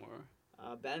probably more.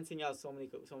 Balancing out so many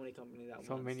companies at once.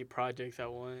 So many projects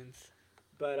at once.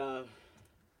 But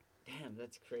damn,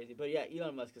 that's crazy. But yeah,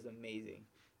 Elon Musk is amazing.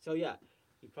 So yeah,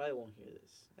 he probably won't hear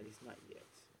this, at least not yet.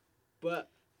 But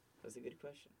that's a good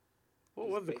question. What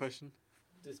Just was the base- question?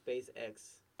 Do SpaceX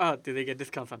Oh, do they get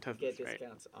discounts on Teslas? get Right.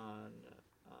 discounts on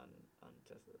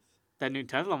Teslas? That new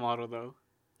Tesla model though.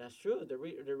 That's true. They're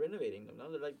renovating them. No,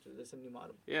 they're like there's a new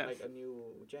model. Yes. Like a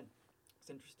new gen. It's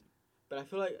interesting. But I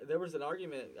feel like there was an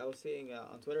argument I was seeing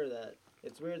on Twitter that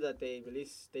it's weird that they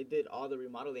did all the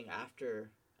remodeling after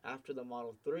the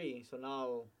Model 3. So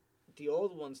now the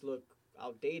old ones look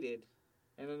outdated,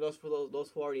 and then those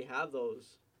who already have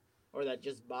those, or that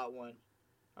just bought one,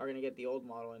 are gonna get the old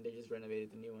model and they just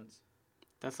renovated the new ones.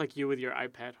 That's like you with your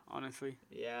iPad, honestly.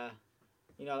 Yeah.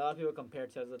 You know, a lot of people compare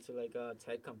Tesla to like a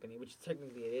tech company, which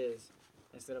technically it is,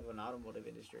 instead of an automotive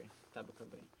industry type of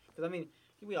company. Because I mean,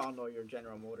 we all know your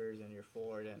General Motors and your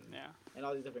Ford Yeah. and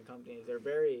all these different companies. They're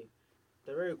very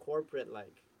corporate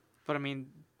like, But I mean,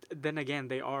 then again,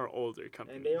 they are older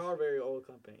companies. and they are very old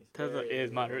companies. Tesla Very,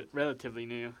 is very old. relatively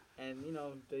new. And you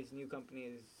know, these new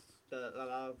companies, a lot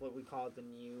of what we call the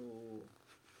new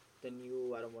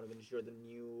automotive industry, or the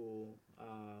new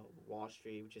Wall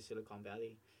Street, which is Silicon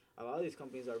Valley. A lot of these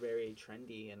companies are very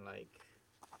trendy and like,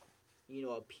 you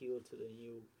know, appeal to the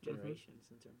new generations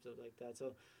in terms of like that.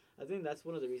 So I think that's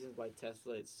one of the reasons why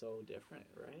Tesla is so different,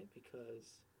 right?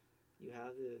 Because you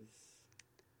have this.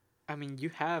 I mean, you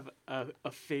have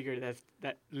a figure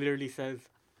that literally says,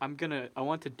 I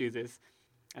want to do this.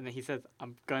 And then he says,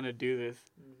 I'm gonna do this.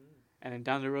 Mm-hmm. And then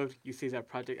down the road, you see that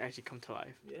project actually come to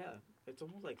life. Yeah, it's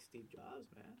almost like Steve Jobs,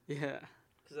 man. Yeah.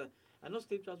 Because I know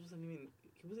Steve Jobs wasn't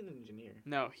an engineer.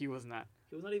 No, he was not.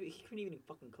 He couldn't even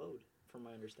fucking code, from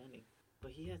my understanding.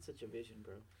 But he had such a vision,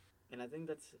 bro. And I think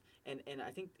and I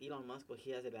think Elon Musk, what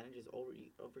he has advantages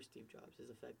over Steve Jobs is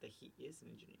the fact that he is an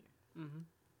engineer. Mm-hmm.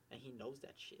 And he knows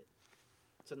that shit.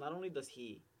 So not only does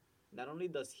he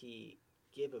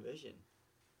give a vision,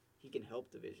 he can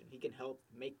help the vision. He can help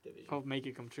make the vision. Hope make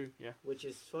it come true. Yeah. Which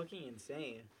is fucking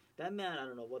insane. That man, I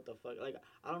don't know what the fuck. Like,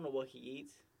 I don't know what he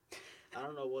eats. I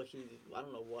don't know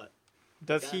what.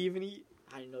 Does That- he even eat?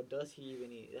 I know. Does he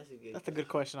even eat? That's a good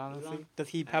question, honestly. Elon- Does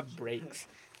he have Actually- breaks?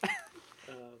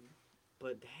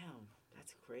 But damn,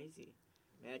 that's crazy,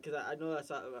 man. Because I know I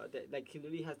saw that. Like, he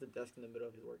literally has the desk in the middle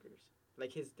of his workers.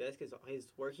 Like, his desk is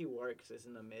where he works is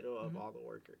in the middle of Mhm. all the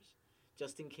workers,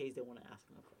 just in case they want to ask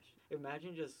him a question.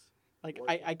 Imagine just Like,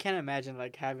 working. I can't imagine,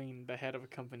 like, having the head of a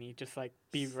company just, like,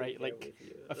 be sit right, there like, with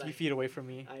you. a few Like, feet away from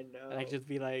me. I know. And I could just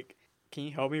be like, can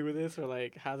you help me with this? Or,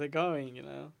 like, how's it going, you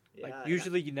know? Yeah, Like, and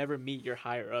usually you never meet your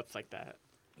higher-ups like that.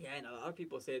 Yeah, and a lot of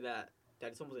people say that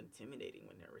it's almost intimidating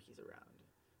whenever he's around,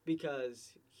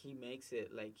 because he makes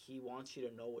it like he wants you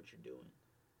to know what you're doing.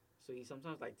 So he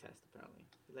sometimes like tests, apparently.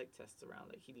 He like tests around,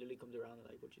 like he literally comes around and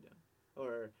like, what you doing?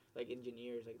 Or like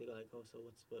engineers, like they go like, oh, so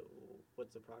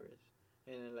what's the progress?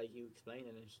 And then like you explain,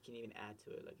 and then he can even add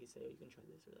to it. Like you say, oh, you can try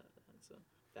this or that. And so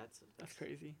that's That's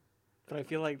crazy. But I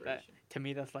feel like that, to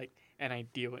me, that's like an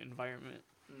ideal environment.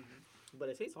 But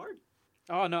they say it's hard.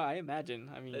 Oh no, I imagine.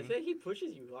 I mean, They say he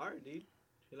pushes you hard, dude.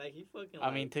 Like he fucking.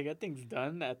 I mean, to get things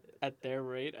done at their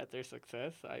rate, at their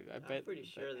success, I bet. I'm pretty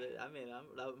sure that. I mean,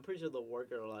 I'm pretty sure the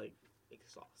worker are like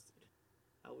exhausted.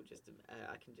 I would just.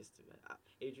 I can just.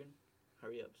 Adrian,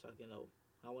 hurry up so I can know.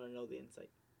 I want to know the insight.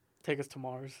 Take us to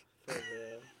Mars. For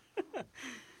real.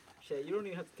 Shit, you don't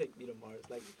even have to take me to Mars.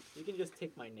 Like, you can just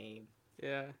take my name.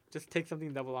 Yeah, just take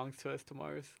something that belongs to us to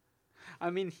Mars. I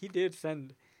mean, he did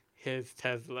send his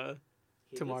Tesla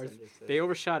to Mars. They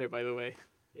overshot it, by the way.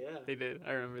 Yeah. They did.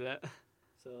 I remember that.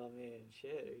 So, I mean,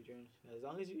 shit, Adrian. As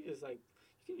long as you just, like,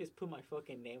 you can just put my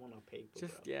fucking name on a paper,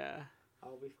 Just, bro. yeah.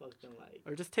 I'll be fucking, like...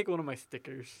 Or just take one of my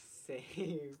stickers.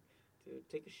 Save. Dude,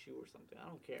 take a shoe or something. I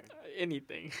don't care.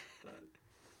 Anything.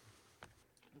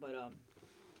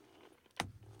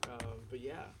 But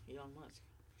yeah, Elon Musk.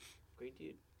 Great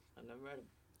dude. I've never met him.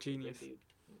 Genius. Great dude.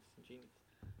 He's a genius.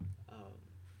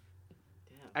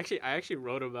 Damn. Actually, I actually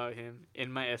wrote about him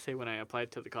in my essay when I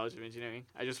applied to the College of Engineering.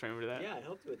 I just remember that. Yeah, I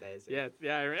helped you with that essay.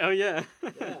 Yeah. Oh, yeah.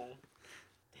 Yeah.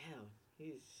 Damn.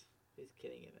 He's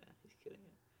killing it, man. He's killing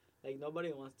it. Like,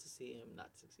 nobody wants to see him not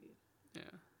succeed. Yeah.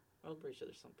 I'm pretty sure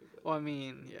there's some people. Well, I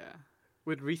mean, yeah.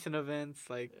 With recent events,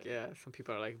 like, yeah, some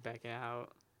people are, like, backing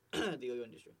out. The oil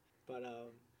industry. But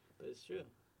it's true.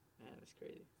 Man, it's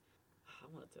crazy. I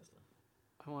want a Tesla.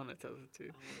 I want a Tesla, too.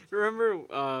 Remember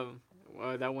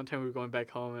that one time we were going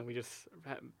back home and we just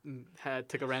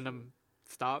took a random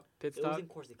pit stop? It was in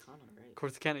Corsicana, right?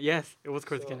 Corsicana, yes, it was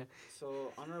Corsicana.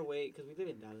 So on our way, because we live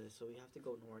in Dallas, so we have to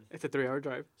go north. It's a 3-hour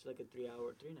drive. It's like a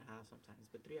 3-hour, 3.5 sometimes,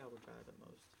 but 3-hour drive at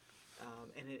most.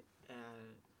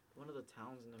 One of the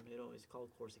towns in the middle is called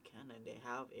Corsicana, and they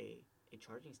have a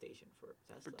charging station for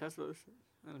Tesla. For Teslas.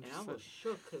 And I was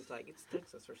shook because, like, it's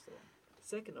Texas, first of all.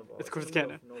 Second of all, it's in Corsicana. the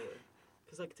middle of nowhere.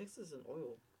 Because, like, Texas is an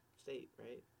oil state,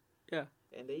 right? Yeah.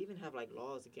 And they even have, like,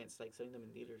 laws against, like, selling them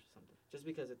in dealers or something. Just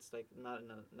because it's, like, not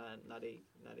a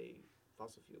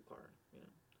fossil fuel car, you know.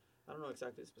 I don't know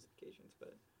exactly the specifications,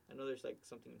 but I know there's, like,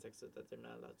 something in Texas that they're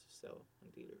not allowed to sell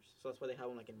in dealers. So that's why they have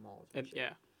them, like, in malls. And shit.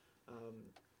 Yeah.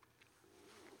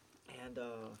 And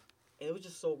it was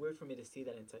just so weird for me to see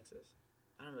that in Texas.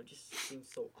 I don't know, it just seems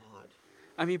so odd.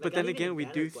 I mean, Like, but then again, we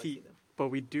do see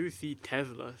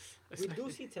Teslas. We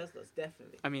do see Teslas,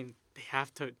 definitely. I mean, they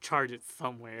have to charge it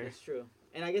somewhere. That's true.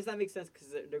 And I guess that makes sense because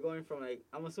they're going from, like,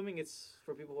 I'm assuming it's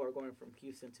for people who are going from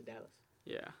Houston to Dallas.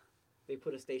 Yeah. They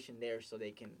put a station there so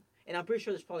they can, and I'm pretty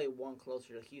sure there's probably one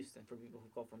closer to Houston for people who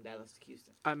go from Dallas to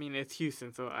Houston. I mean, it's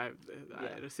Houston, so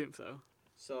I'd assume so.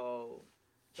 So.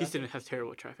 Houston has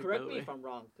terrible traffic, Correct by the me way. if I'm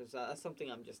wrong, because that's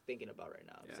something I'm just thinking about right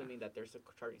now. Yeah. Assuming that there's a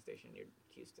charging station near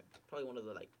Houston, probably one of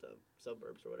the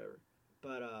suburbs or whatever.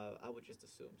 But I would just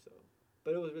assume so.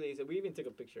 But it was really easy. We even took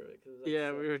a picture of it. Cause it was,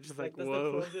 yeah, we were just like, that's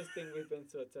whoa. That's the closest thing we've been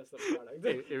to a Tesla product.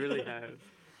 It really has.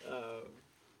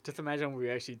 Just imagine we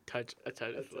actually touch a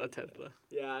Tesla.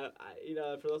 Yeah,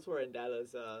 for those who are in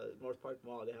Dallas, North Park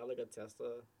Mall, they have like a Tesla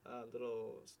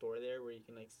little store there where you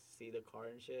can like see the car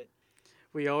and shit.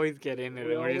 We always get in it,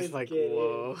 and we're just like,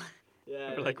 whoa.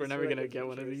 Yeah, we're like, we're never gonna get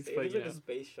one of these. But it's like a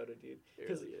space shuttle, dude. It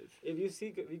really is.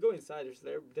 If you go inside,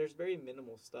 there's very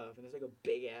minimal stuff, and there's like a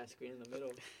big ass screen in the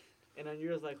middle, and then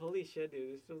you're just like, holy shit,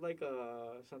 dude, this feels like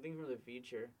something from the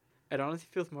future. It honestly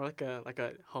feels more like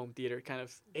a home theater kind of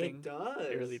thing. It does.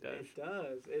 It really does. It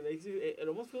does. It makes you. It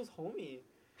almost feels homey.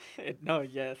 No,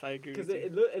 yes, I agree. Because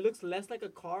it looks less like a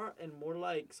car and more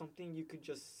like something you could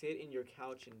just sit in your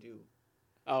couch and do.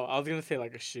 Oh, I was gonna say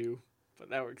like a shoe,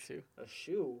 but that works too. A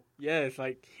shoe? Yeah,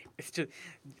 it's just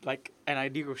like an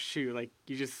ideal shoe. Like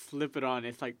you just slip it on.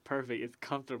 It's like perfect. It's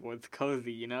comfortable. It's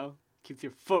cozy. You know, keeps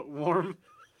your foot warm.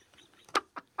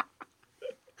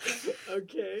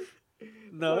 Okay.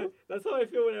 No, that's how I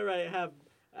feel whenever I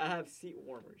have seat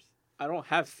warmers. I don't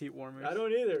have seat warmers. I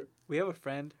don't either. We have a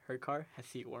friend. Her car has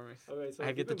seat warmers. Okay, so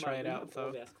I get to try it out. So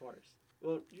old ass cars.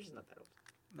 Well, yours is not that old.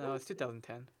 No, it's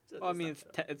 2010. Well, I mean,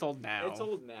 it's old now. It's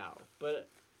old now, but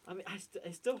I mean,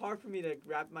 it's still hard for me to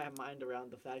wrap my mind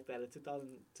around the fact that a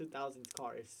 2000s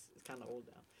car is kind of old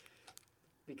now,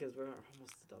 because we're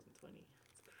almost 2020.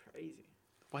 It's crazy.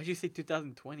 Why'd you say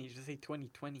 2020? You should say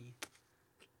 2020.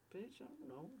 Bitch, I don't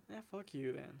know. Yeah, fuck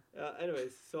you then.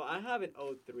 Anyways, so I have an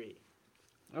 03.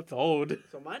 That's old.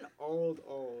 So mine old.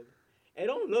 It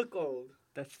don't look old.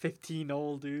 That's 15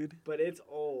 old, dude. But it's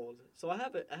old. So I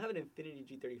have an Infiniti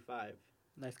G35.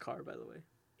 Nice car, by the way.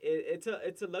 It's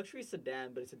a luxury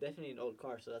sedan, but it's definitely an old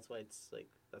car, so that's why I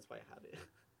have it.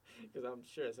 Because I'm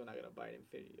sure I'm not gonna buy an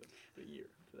Infiniti for a year.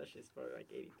 That shit's probably like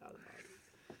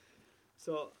 $80,000.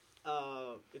 So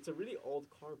It's a really old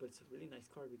car, but it's a really nice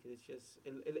car because it's just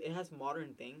it has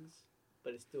modern things,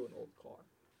 but it's still an old car.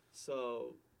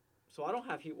 So, so I don't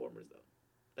have heat warmers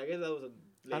though. I guess that was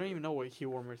a. I don't even know what heat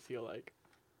warmers feel like.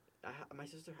 My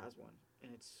sister has one,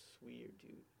 and it's weird,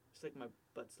 dude. It's like my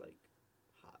butt's like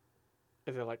hot.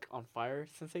 Is it like on fire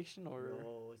sensation or?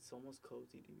 No, it's almost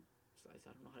cozy, dude. It's nice.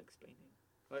 I don't know how to explain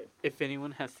it. Like If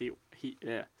anyone has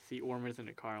seat warmers in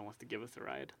the car and wants to give us a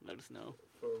ride, let us know.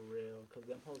 for real, cause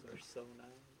them hoes are so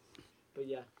nice. But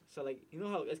yeah, so like you know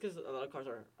how it's because a lot of cars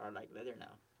are like leather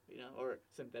now, you know, or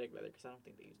synthetic leather. Cause I don't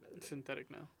think they use leather. Synthetic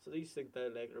now. So they use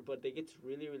synthetic leather, but they get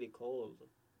really cold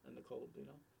in the cold, you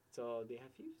know. So they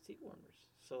have seat warmers.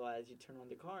 So as you turn on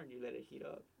the car and you let it heat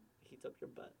up, it heats up your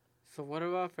butt. So what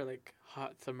about for like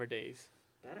hot summer days?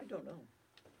 That I don't know.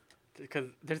 Because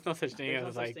there's no such thing There's no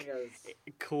as such like thing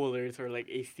as coolers or like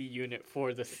AC unit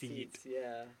for the seat. seats,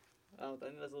 yeah. I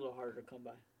think that's a little harder to come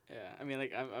by. Yeah, I mean,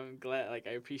 like I'm glad, like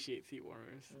I appreciate seat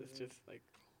warmers. It's Mhm. just like,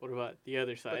 what about the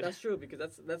other But side? that's true because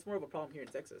that's more of a problem here in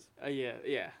Texas. Yeah.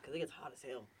 Because it gets hot as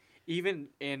hell. Even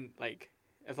in like,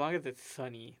 as long as it's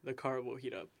sunny, the car will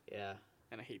heat up, Yeah.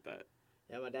 and I hate that.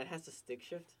 Yeah, my dad has to stick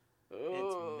shift.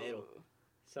 Oh, middle.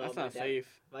 So that's my not dad,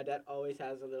 safe. My dad always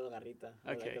has a little garrita.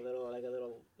 Or Okay. Like a little, how do you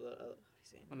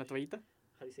say it in Una English? toallita?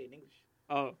 How do you say it in English?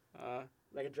 Oh,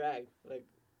 Like a drag. Like,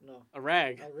 no. a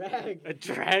rag. A rag. A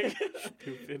drag?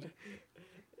 Stupid.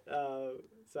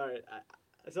 Sorry.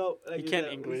 So like You can't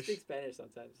we English. speak Spanish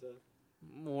sometimes. So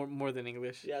More than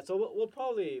English. yeah. So we'll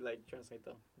probably like translate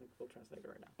though. We'll translate it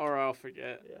right now. Or I'll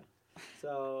forget. Yeah.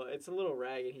 So it's a little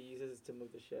rag, and he uses it to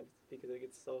move the shift because it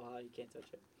gets so hot you can't touch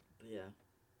it. But yeah.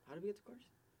 How do we get to cars?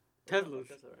 Teslas.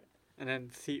 That's all right. And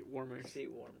then seat warmers.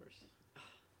 Seat warmers.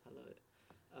 I love it.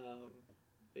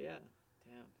 But yeah.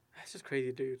 Damn. That's just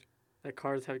crazy, dude. That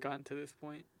cars have gotten to this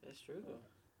point. That's true.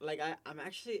 Like I'm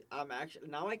actually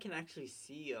now I can actually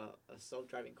see a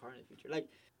self-driving car in the future. Like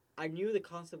I knew the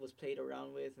concept was played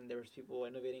around with and there was people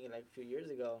innovating it like a few years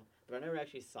ago, but I never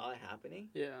actually saw it happening.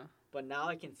 Yeah. But now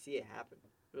I can see it happen.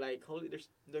 Like holy,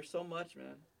 there's so much,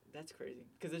 man. That's crazy.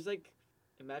 Cause there's like,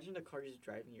 imagine the car just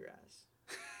driving your ass.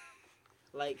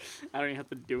 Like I don't even have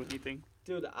to do anything.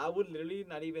 dude, I would literally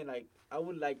not even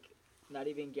not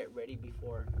even get ready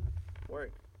before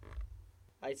work.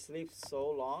 I sleep so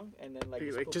long and then like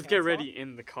Just get ready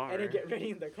in the car. and then get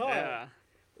ready in the car. Yeah.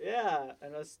 Yeah,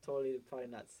 and that's totally probably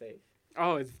not safe.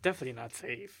 Oh, it's definitely not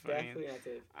safe. I mean, Definitely not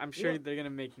safe. I'm sure know- they're gonna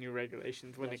make new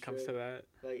regulations when That's it comes true. to that.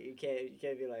 Like you can't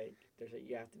be like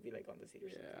you have to be like on the seat or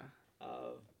something. Yeah.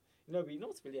 But you know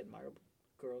what's really admirable?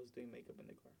 Girls doing makeup in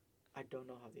the car. I don't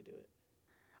know how they do it.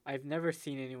 I've never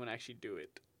seen anyone actually do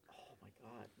it. Oh my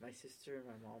god, my sister and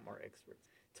my mom are experts.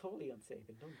 Totally unsafe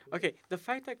and don't do it. Okay, the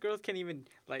fact that girls can't even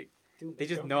like Do they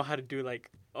just makeup. know how to do like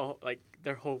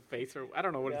their whole face or I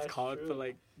don't know what it's That's called, true. but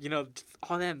like just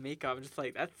all that makeup, I'm just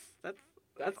like that's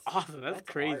awesome. That's art,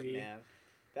 crazy. man.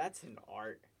 That's an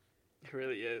art, It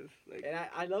really is. Like and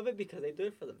I love it because they do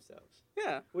it for themselves.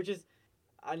 yeah, Which is,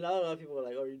 I know a lot of people are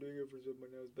like, "Oh, you're doing it for someone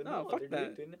else," but No, no, fuck they're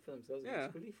that. doing it for themselves. Yeah.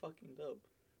 It's really fucking dope.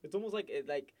 It's almost like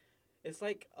it's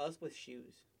like us with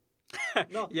shoes.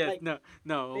 No, yes, like,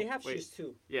 no. They have wait. shoes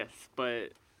too, Yes,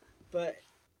 but but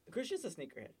Christian's a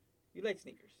sneakerhead. You like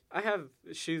sneakers. I have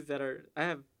shoes I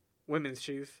have women's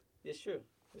shoes. It's true.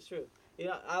 It's true. You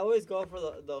know, I always go for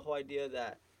the whole idea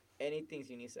that anything's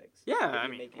unisex. Yeah, If I you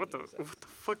mean, make it what the unisex.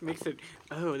 fuck makes it?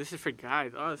 Oh, this is for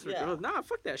guys. Oh, this is for Yeah. girls. Nah,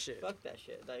 fuck that shit. Fuck that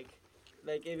shit. Like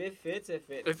if it fits, it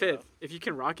fits. If bro. if you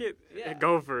can rock it, Yeah.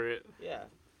 go for it. Yeah.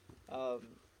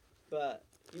 But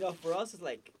for us, it's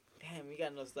like, damn, we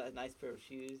got that nice pair of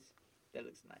shoes. That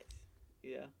looks nice.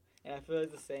 Yeah. And I feel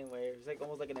it's the same way. It's like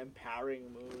almost like an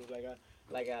empowering move,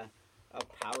 like a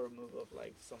power move of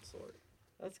like some sort.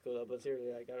 That's cool though. But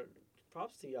seriously, like,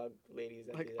 props to y'all ladies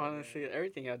that Like do that. man. honestly,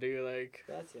 everything I do, like,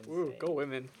 That's insane. woo, go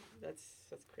women. That's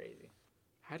crazy.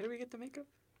 How did we get the makeup?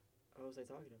 What was I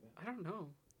talking about? I don't know.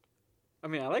 I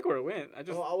mean, I like where it went. I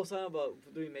just I was talking about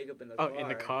doing makeup in the car. in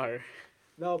the car.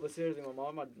 No, but seriously, my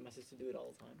mom and my sister do it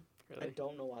all the time. I Really?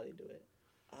 don't know why they do it.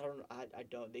 I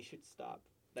don't. They should stop.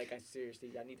 Like,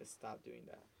 I need to stop doing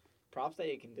that. Props that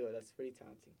you can do it. That's pretty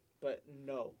talented. But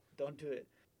no, don't do it.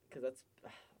 Because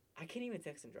I can't even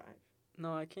text and drive.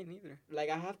 No, I can't either. Like,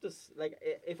 I have to,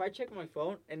 if I check my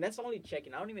phone, and that's only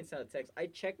checking. I don't even send a text. I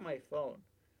check my phone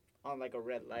on, like, a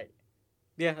red light.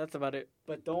 Yeah, that's about it.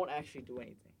 But don't actually do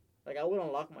anything. Like, I would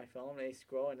unlock my phone and I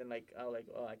scroll, and then, like,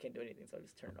 I can't do anything, so I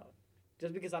just turn it off.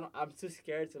 Just because I'm too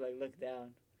scared to, like, look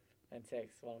down and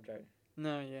text while I'm driving.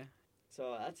 No, yeah.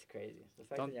 So that's crazy. The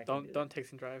fact that you Don't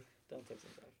text and drive. don't text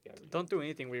and drive. Yeah, Don't do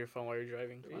anything with your phone while you're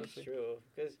driving. It's Honestly. true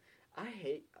because I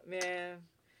hate, man.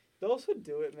 Those who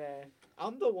do it, man.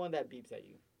 I'm the one that beeps at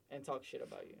you and talks shit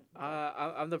about you.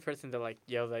 I'm the person that like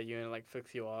yells at you and like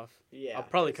flicks you off. Yeah. I'll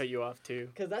probably cut you off too.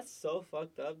 Cause that's so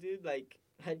fucked up, dude. Like,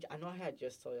 I know I had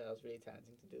just told you that was really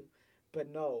talented to do, but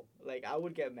no, like I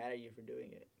would get mad at you for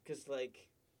doing it. Cause like,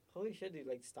 holy shit, dude,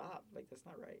 like stop. Like that's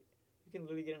not right. You can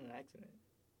literally get in an accident,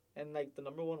 and like the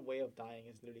number one way of dying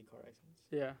is literally car accidents.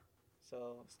 Yeah.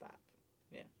 So stop.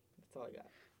 Yeah, that's all I got.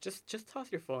 Just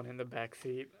toss your phone in the back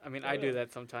seat. I mean, Yeah. I do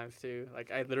that sometimes too. Like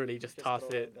I literally just toss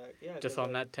throw it, back. Yeah, just 'cause, so I'm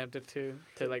like, not tempted to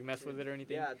like mess with it or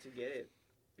anything. Yeah, to get it.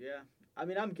 Yeah, I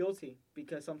mean I'm guilty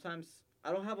because sometimes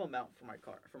I don't have a mount for my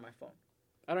phone.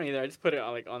 I don't either. I just put it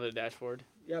on, like on the dashboard,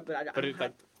 Yeah, but I but don't it have,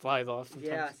 like flies off sometimes.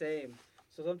 yeah, same.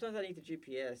 So sometimes I need the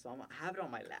GPS, so I have it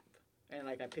on my lap, and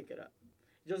like I pick it up,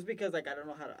 just because like I don't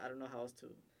know how else to.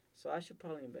 So I should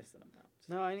probably invest in a mount.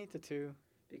 No, I need to too.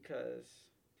 Because,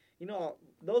 you know,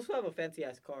 those who have a fancy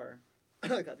ass car,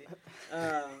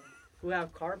 who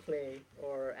have CarPlay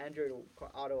or Android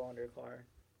Auto on their car,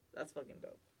 that's fucking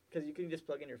dope. Because you can just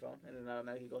plug in your phone and then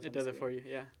automatically goes. It does it for you,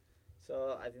 yeah.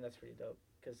 So I think that's pretty dope.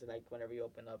 Because like whenever you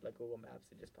open up like Google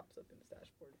Maps, it just pops up in the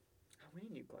dashboard. We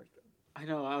need new cars, bro. I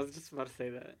know. I was just about to say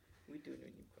that. We do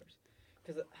need new cars.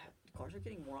 Because cars are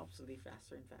getting more obsolete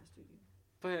faster and faster, dude.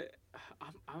 But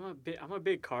I'm a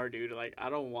big car dude. Like I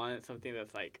don't want something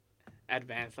that's like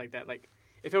advanced like that. Like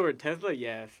if it were Tesla,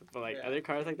 yes, but like Yeah, other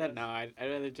cars like that, yes. no. I'd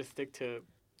rather just stick to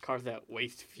cars that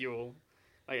waste fuel.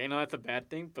 Like I know that's a bad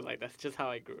thing, but like that's just how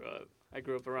I grew up. I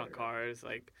grew up around Fair cars.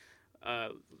 Like a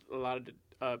lot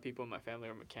of people in my family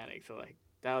are mechanics, so like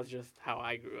that was just how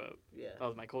I grew up. Yeah. That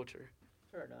was my culture.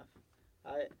 Fair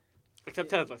enough.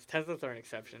 Except Yeah. Teslas. Teslas are an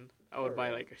exception. I would For buy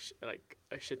real. like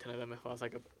a shit ton of them if I was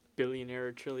like a billionaire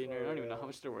or trillionaire. For I don't even know how real.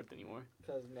 much they're worth anymore.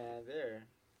 Because man,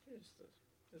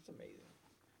 it's amazing.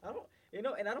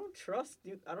 And I don't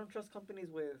trust companies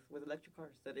with electric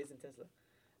cars that isn't Tesla.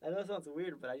 I know it sounds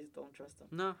weird, but I just don't trust them.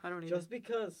 No, I don't either. Just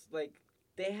because like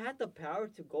they had the power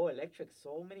to go electric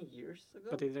so many years ago,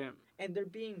 But they didn't. and they're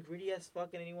being greedy as fuck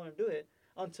and they didn't want to do it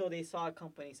until they saw a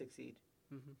company succeed,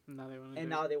 Now they want to. and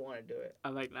now they want to do it.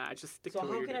 I'm like, nah. Just stick So to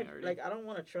what how you're can doing I already. I don't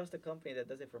want to trust a company that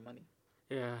does it for money.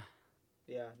 Yeah,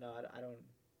 Yeah, no, I don't.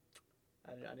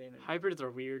 I didn't. hybrids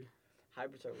are weird.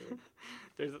 Hybrids are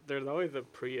weird. There's always a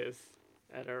Prius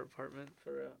at our apartment.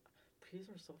 For real. Prius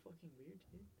are so fucking weird,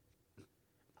 dude.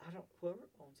 Whoever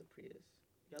owns a Prius,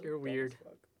 y'all You're look dumb as weird.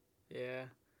 fuck. Yeah,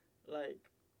 Like,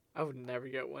 I would never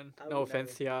get one. I No would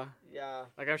offense to y'all. yeah.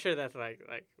 Like I'm sure that's like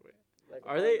Like,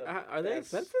 are one of they the are they best-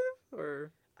 expensive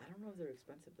or? I don't know if they're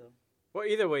expensive though, Well,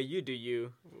 either way, you do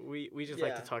you. We just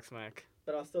like Yeah. to talk smack.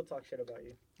 but I'll still talk shit about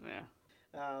you. Yeah.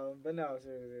 But no,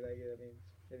 seriously, like I mean,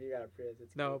 if you got a Prius,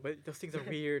 it's No, cool. but those things are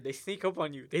weird. They sneak up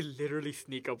on you. They literally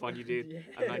sneak up on you, dude.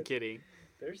 I'm Yeah. not kidding.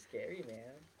 They're scary,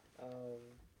 man.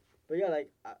 But yeah,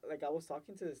 like I was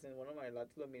talking to this in one of my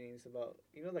Latino meetings about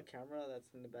the camera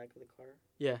that's in the back of the car.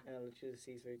 Yeah. And it lets you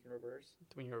see so you can reverse.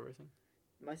 When you're reversing.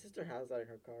 My sister has that in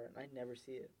her car, and I never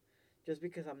see it, just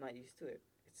because I'm not used to it.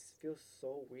 It feels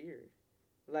so weird.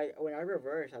 Like when I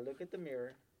reverse, I look at the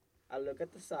mirror, I look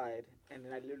at the side, and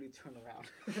then I literally turn around.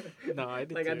 No, I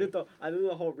did like too. I do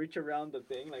the whole reach around the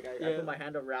thing. Like I Yeah. put my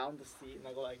hand around the seat and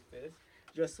I go like this,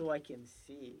 just so I can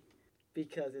see,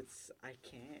 because I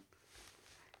can't.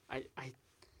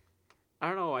 I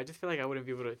don't know. I just feel like I wouldn't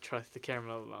be able to trust the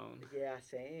camera alone. Yeah,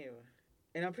 same.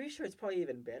 And I'm pretty sure it's probably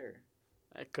even better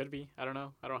It could be. I don't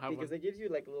know. I don't have because one. it gives you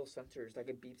like little sensors, like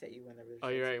it beeps at you whenever. Oh,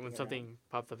 you're right. When around. something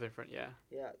pops up in front, yeah.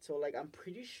 Yeah, so like I'm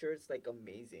pretty sure it's like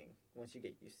amazing once you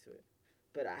get used to it.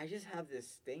 But I just have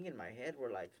this thing in my head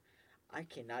where like I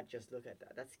cannot just look at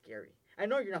that. That's scary. I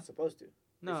know you're not supposed to.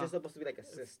 No. It's just supposed to be like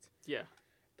assist. Yeah.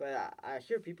 But I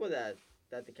hear people that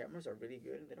the cameras are really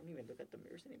good and they don't even look at the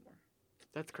mirrors anymore.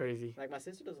 That's crazy. Like my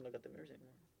sister doesn't look at the mirrors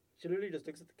anymore. She literally just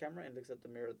looks at the camera and looks at the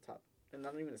mirror at the top and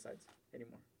not even the sides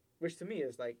anymore. Which to me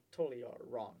is like totally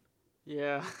wrong.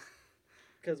 Yeah.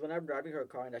 Because when I'm driving her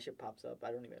car and that shit pops up,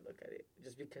 I don't even look at it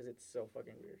just because it's so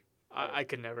fucking weird. I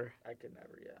could never. I could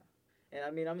never, yeah. And I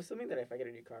mean, I'm assuming that if I get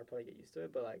a new car, I'll probably get used to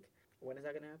it. But like, when is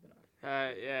that gonna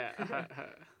happen? Yeah.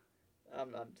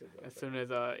 I'm too. As soon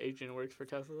as Adrian works for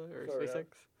Tesla or For real. SpaceX.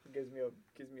 gives me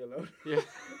a loan. Yeah.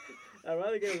 I'd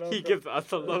rather get a loan. He gives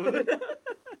us a loan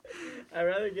I'd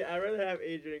rather have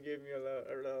Adrian give me a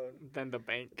loan than the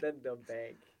bank. than the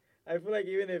bank. I feel like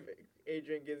even if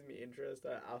Adrian gives me interest,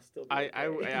 I'll still. Be I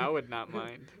okay. would not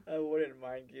mind. I wouldn't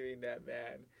mind giving that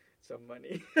man some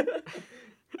money.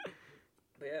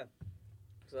 But yeah,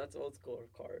 so that's old school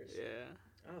cars. Yeah.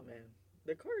 Oh man,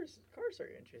 the cars are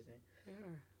interesting.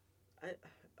 Yeah.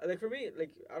 I like for me,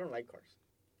 like I don't like cars.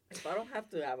 If I don't have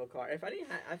to have a car, if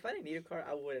if I didn't need a car,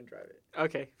 I wouldn't drive it.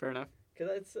 Okay, fair enough.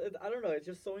 Cause I don't know, it's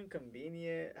just so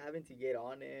inconvenient having to get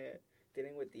on it,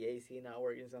 dealing with the AC not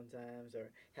working sometimes,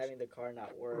 or having the car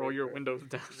not work. Roll your or, windows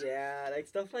down. Yeah, like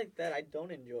stuff like that. I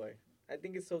don't enjoy. I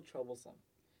think it's so troublesome.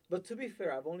 But to be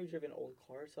fair, I've only driven old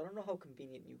cars, so I don't know how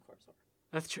convenient new cars are.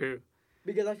 That's true.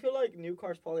 Because I feel like new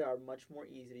cars probably are much more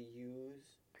easy to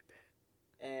use. I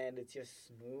bet. And it's just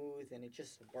smooth and it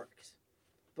just works.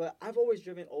 But I've always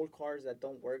driven old cars that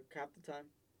don't work half the time,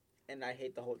 and I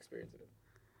hate the whole experience of it.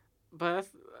 But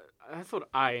that's what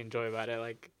I enjoy about it.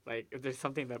 Like if there's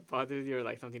something that bothers you or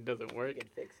like something doesn't work, You can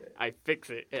fix it. I fix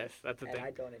it. Yes, that's the And thing.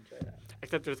 I don't enjoy that.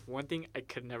 Except there's one thing I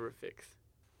could never fix.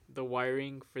 The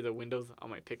wiring for the windows on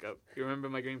my pickup. You remember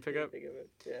my green pickup? Think of it.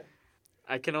 Yeah.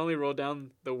 I can only roll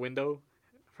down the window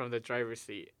from the driver's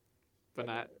seat, but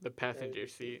Okay. not the passenger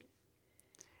seat.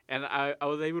 And I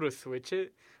was able to switch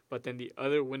it, but then the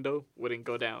other window wouldn't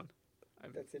go down.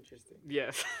 That's interesting.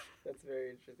 Yes. That's very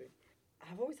interesting.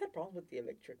 I've always had problems with the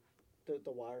electric, the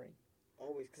wiring.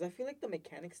 Always. Because I feel like the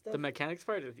mechanic stuff The mechanics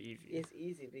part is easy. is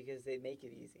easy because they make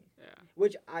it easy. Yeah.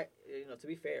 Which to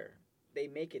be fair, they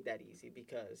make it that easy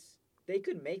because they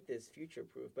could make this future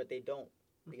proof, but they don't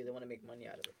because they want to make money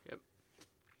out of it. Yep.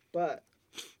 But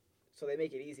so they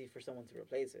make it easy for someone to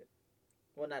replace it.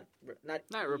 Well, not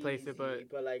replace it, easy,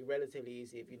 but like relatively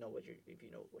easy if you know what you're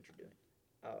doing.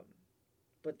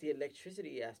 But the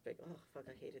electricity aspect, oh fuck,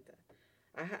 I hated that.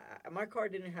 My car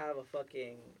didn't have a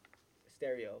fucking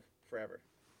stereo forever.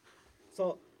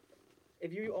 So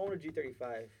if you own a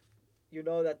G35, you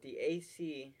know that the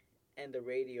AC and the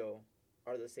radio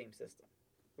are the same system,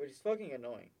 which is fucking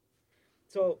annoying.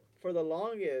 So for the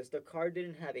longest, the car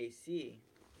didn't have AC,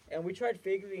 and we tried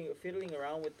fiddling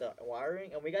around with the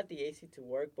wiring, and we got the AC to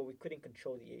work, but we couldn't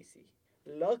control the AC.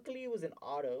 Luckily, it was an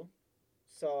auto,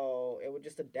 so it would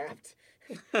just adapt.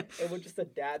 It would just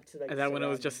adapt to like. And that when it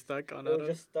was surroundings. just stuck on It was auto?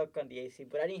 just stuck on the AC,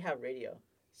 but I didn't have radio.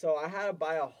 So I had to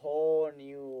buy a whole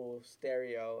new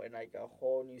stereo and like a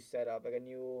whole new setup, like a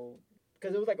new,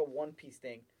 because it was like a one-piece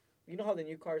thing. You know how the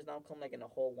new cars now come like in a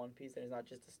whole one piece and it's not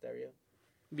just a stereo?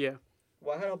 Yeah.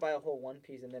 Well, I had to buy a whole one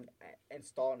piece and then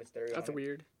install a stereo. That's on it,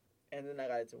 weird. and then I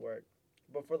got it to work.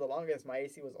 But for the longest, my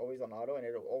AC was always on auto and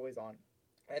it was always on.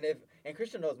 And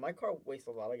Christian knows my car wastes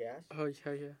a lot of gas. Oh,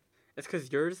 yeah. It's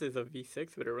because yours is a V6,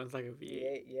 but it runs like a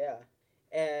V8. Yeah.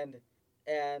 And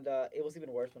it was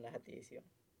even worse when I had the AC on.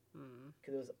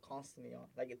 Because it was constantly on.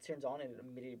 Like, it turns on and it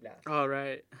immediately blasts. Oh,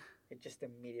 right. It just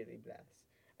immediately blasts.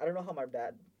 I don't know how my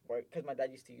dad worked, because my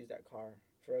dad used to use that car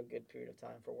for a good period of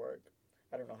time for work.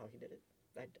 I don't know how he did it.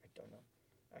 I don't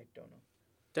know.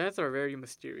 Dads are very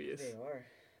mysterious. They are.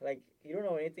 Like, you don't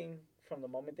know anything from the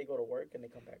moment they go to work and they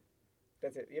come back.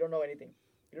 That's it. You don't know anything.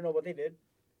 You don't know what they did.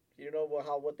 You don't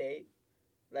know what they ate.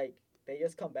 Like, they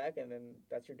just come back and then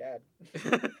that's your dad.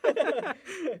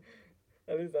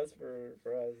 At least that's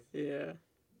for us. Yeah.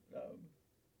 But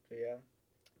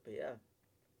yeah.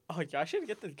 Oh, yeah, I should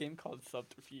get this game called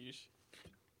Subterfuge.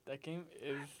 That game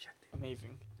is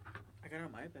amazing. I got it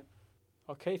on my iPad.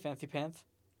 Okay, Fancy Pants.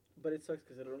 But it sucks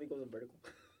because it only goes in vertical.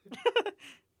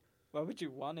 Why would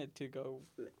you want it to go?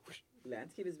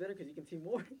 Landscape is better because you can see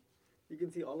more. You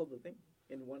can see all of the thing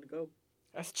in one go.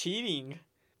 That's cheating.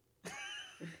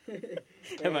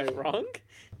 Am I wrong?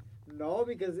 No,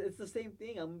 because it's the same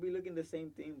thing. I'm gonna be looking the same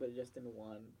thing, but just in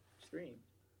one screen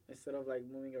instead of like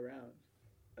moving around.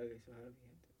 Okay, so how do we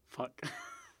end it? Fuck.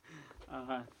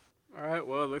 All right.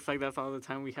 Well, it looks like that's all the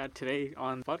time we had today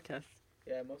on podcast.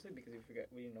 Yeah, mostly because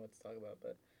we didn't know what to talk about,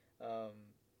 but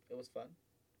it was fun.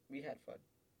 We had fun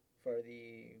for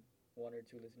the 1 or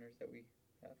 2 listeners that we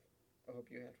have. I hope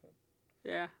you had fun.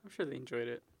 Yeah, I'm sure they enjoyed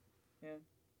it.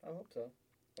 I hope so.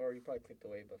 Or you probably clicked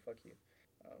away, but fuck you.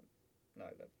 No,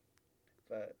 I don't.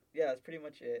 But yeah, that's pretty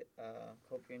much it.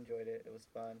 Hope you enjoyed it. It was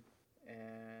fun.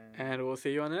 And And we'll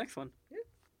see you on the next one.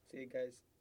 see you guys.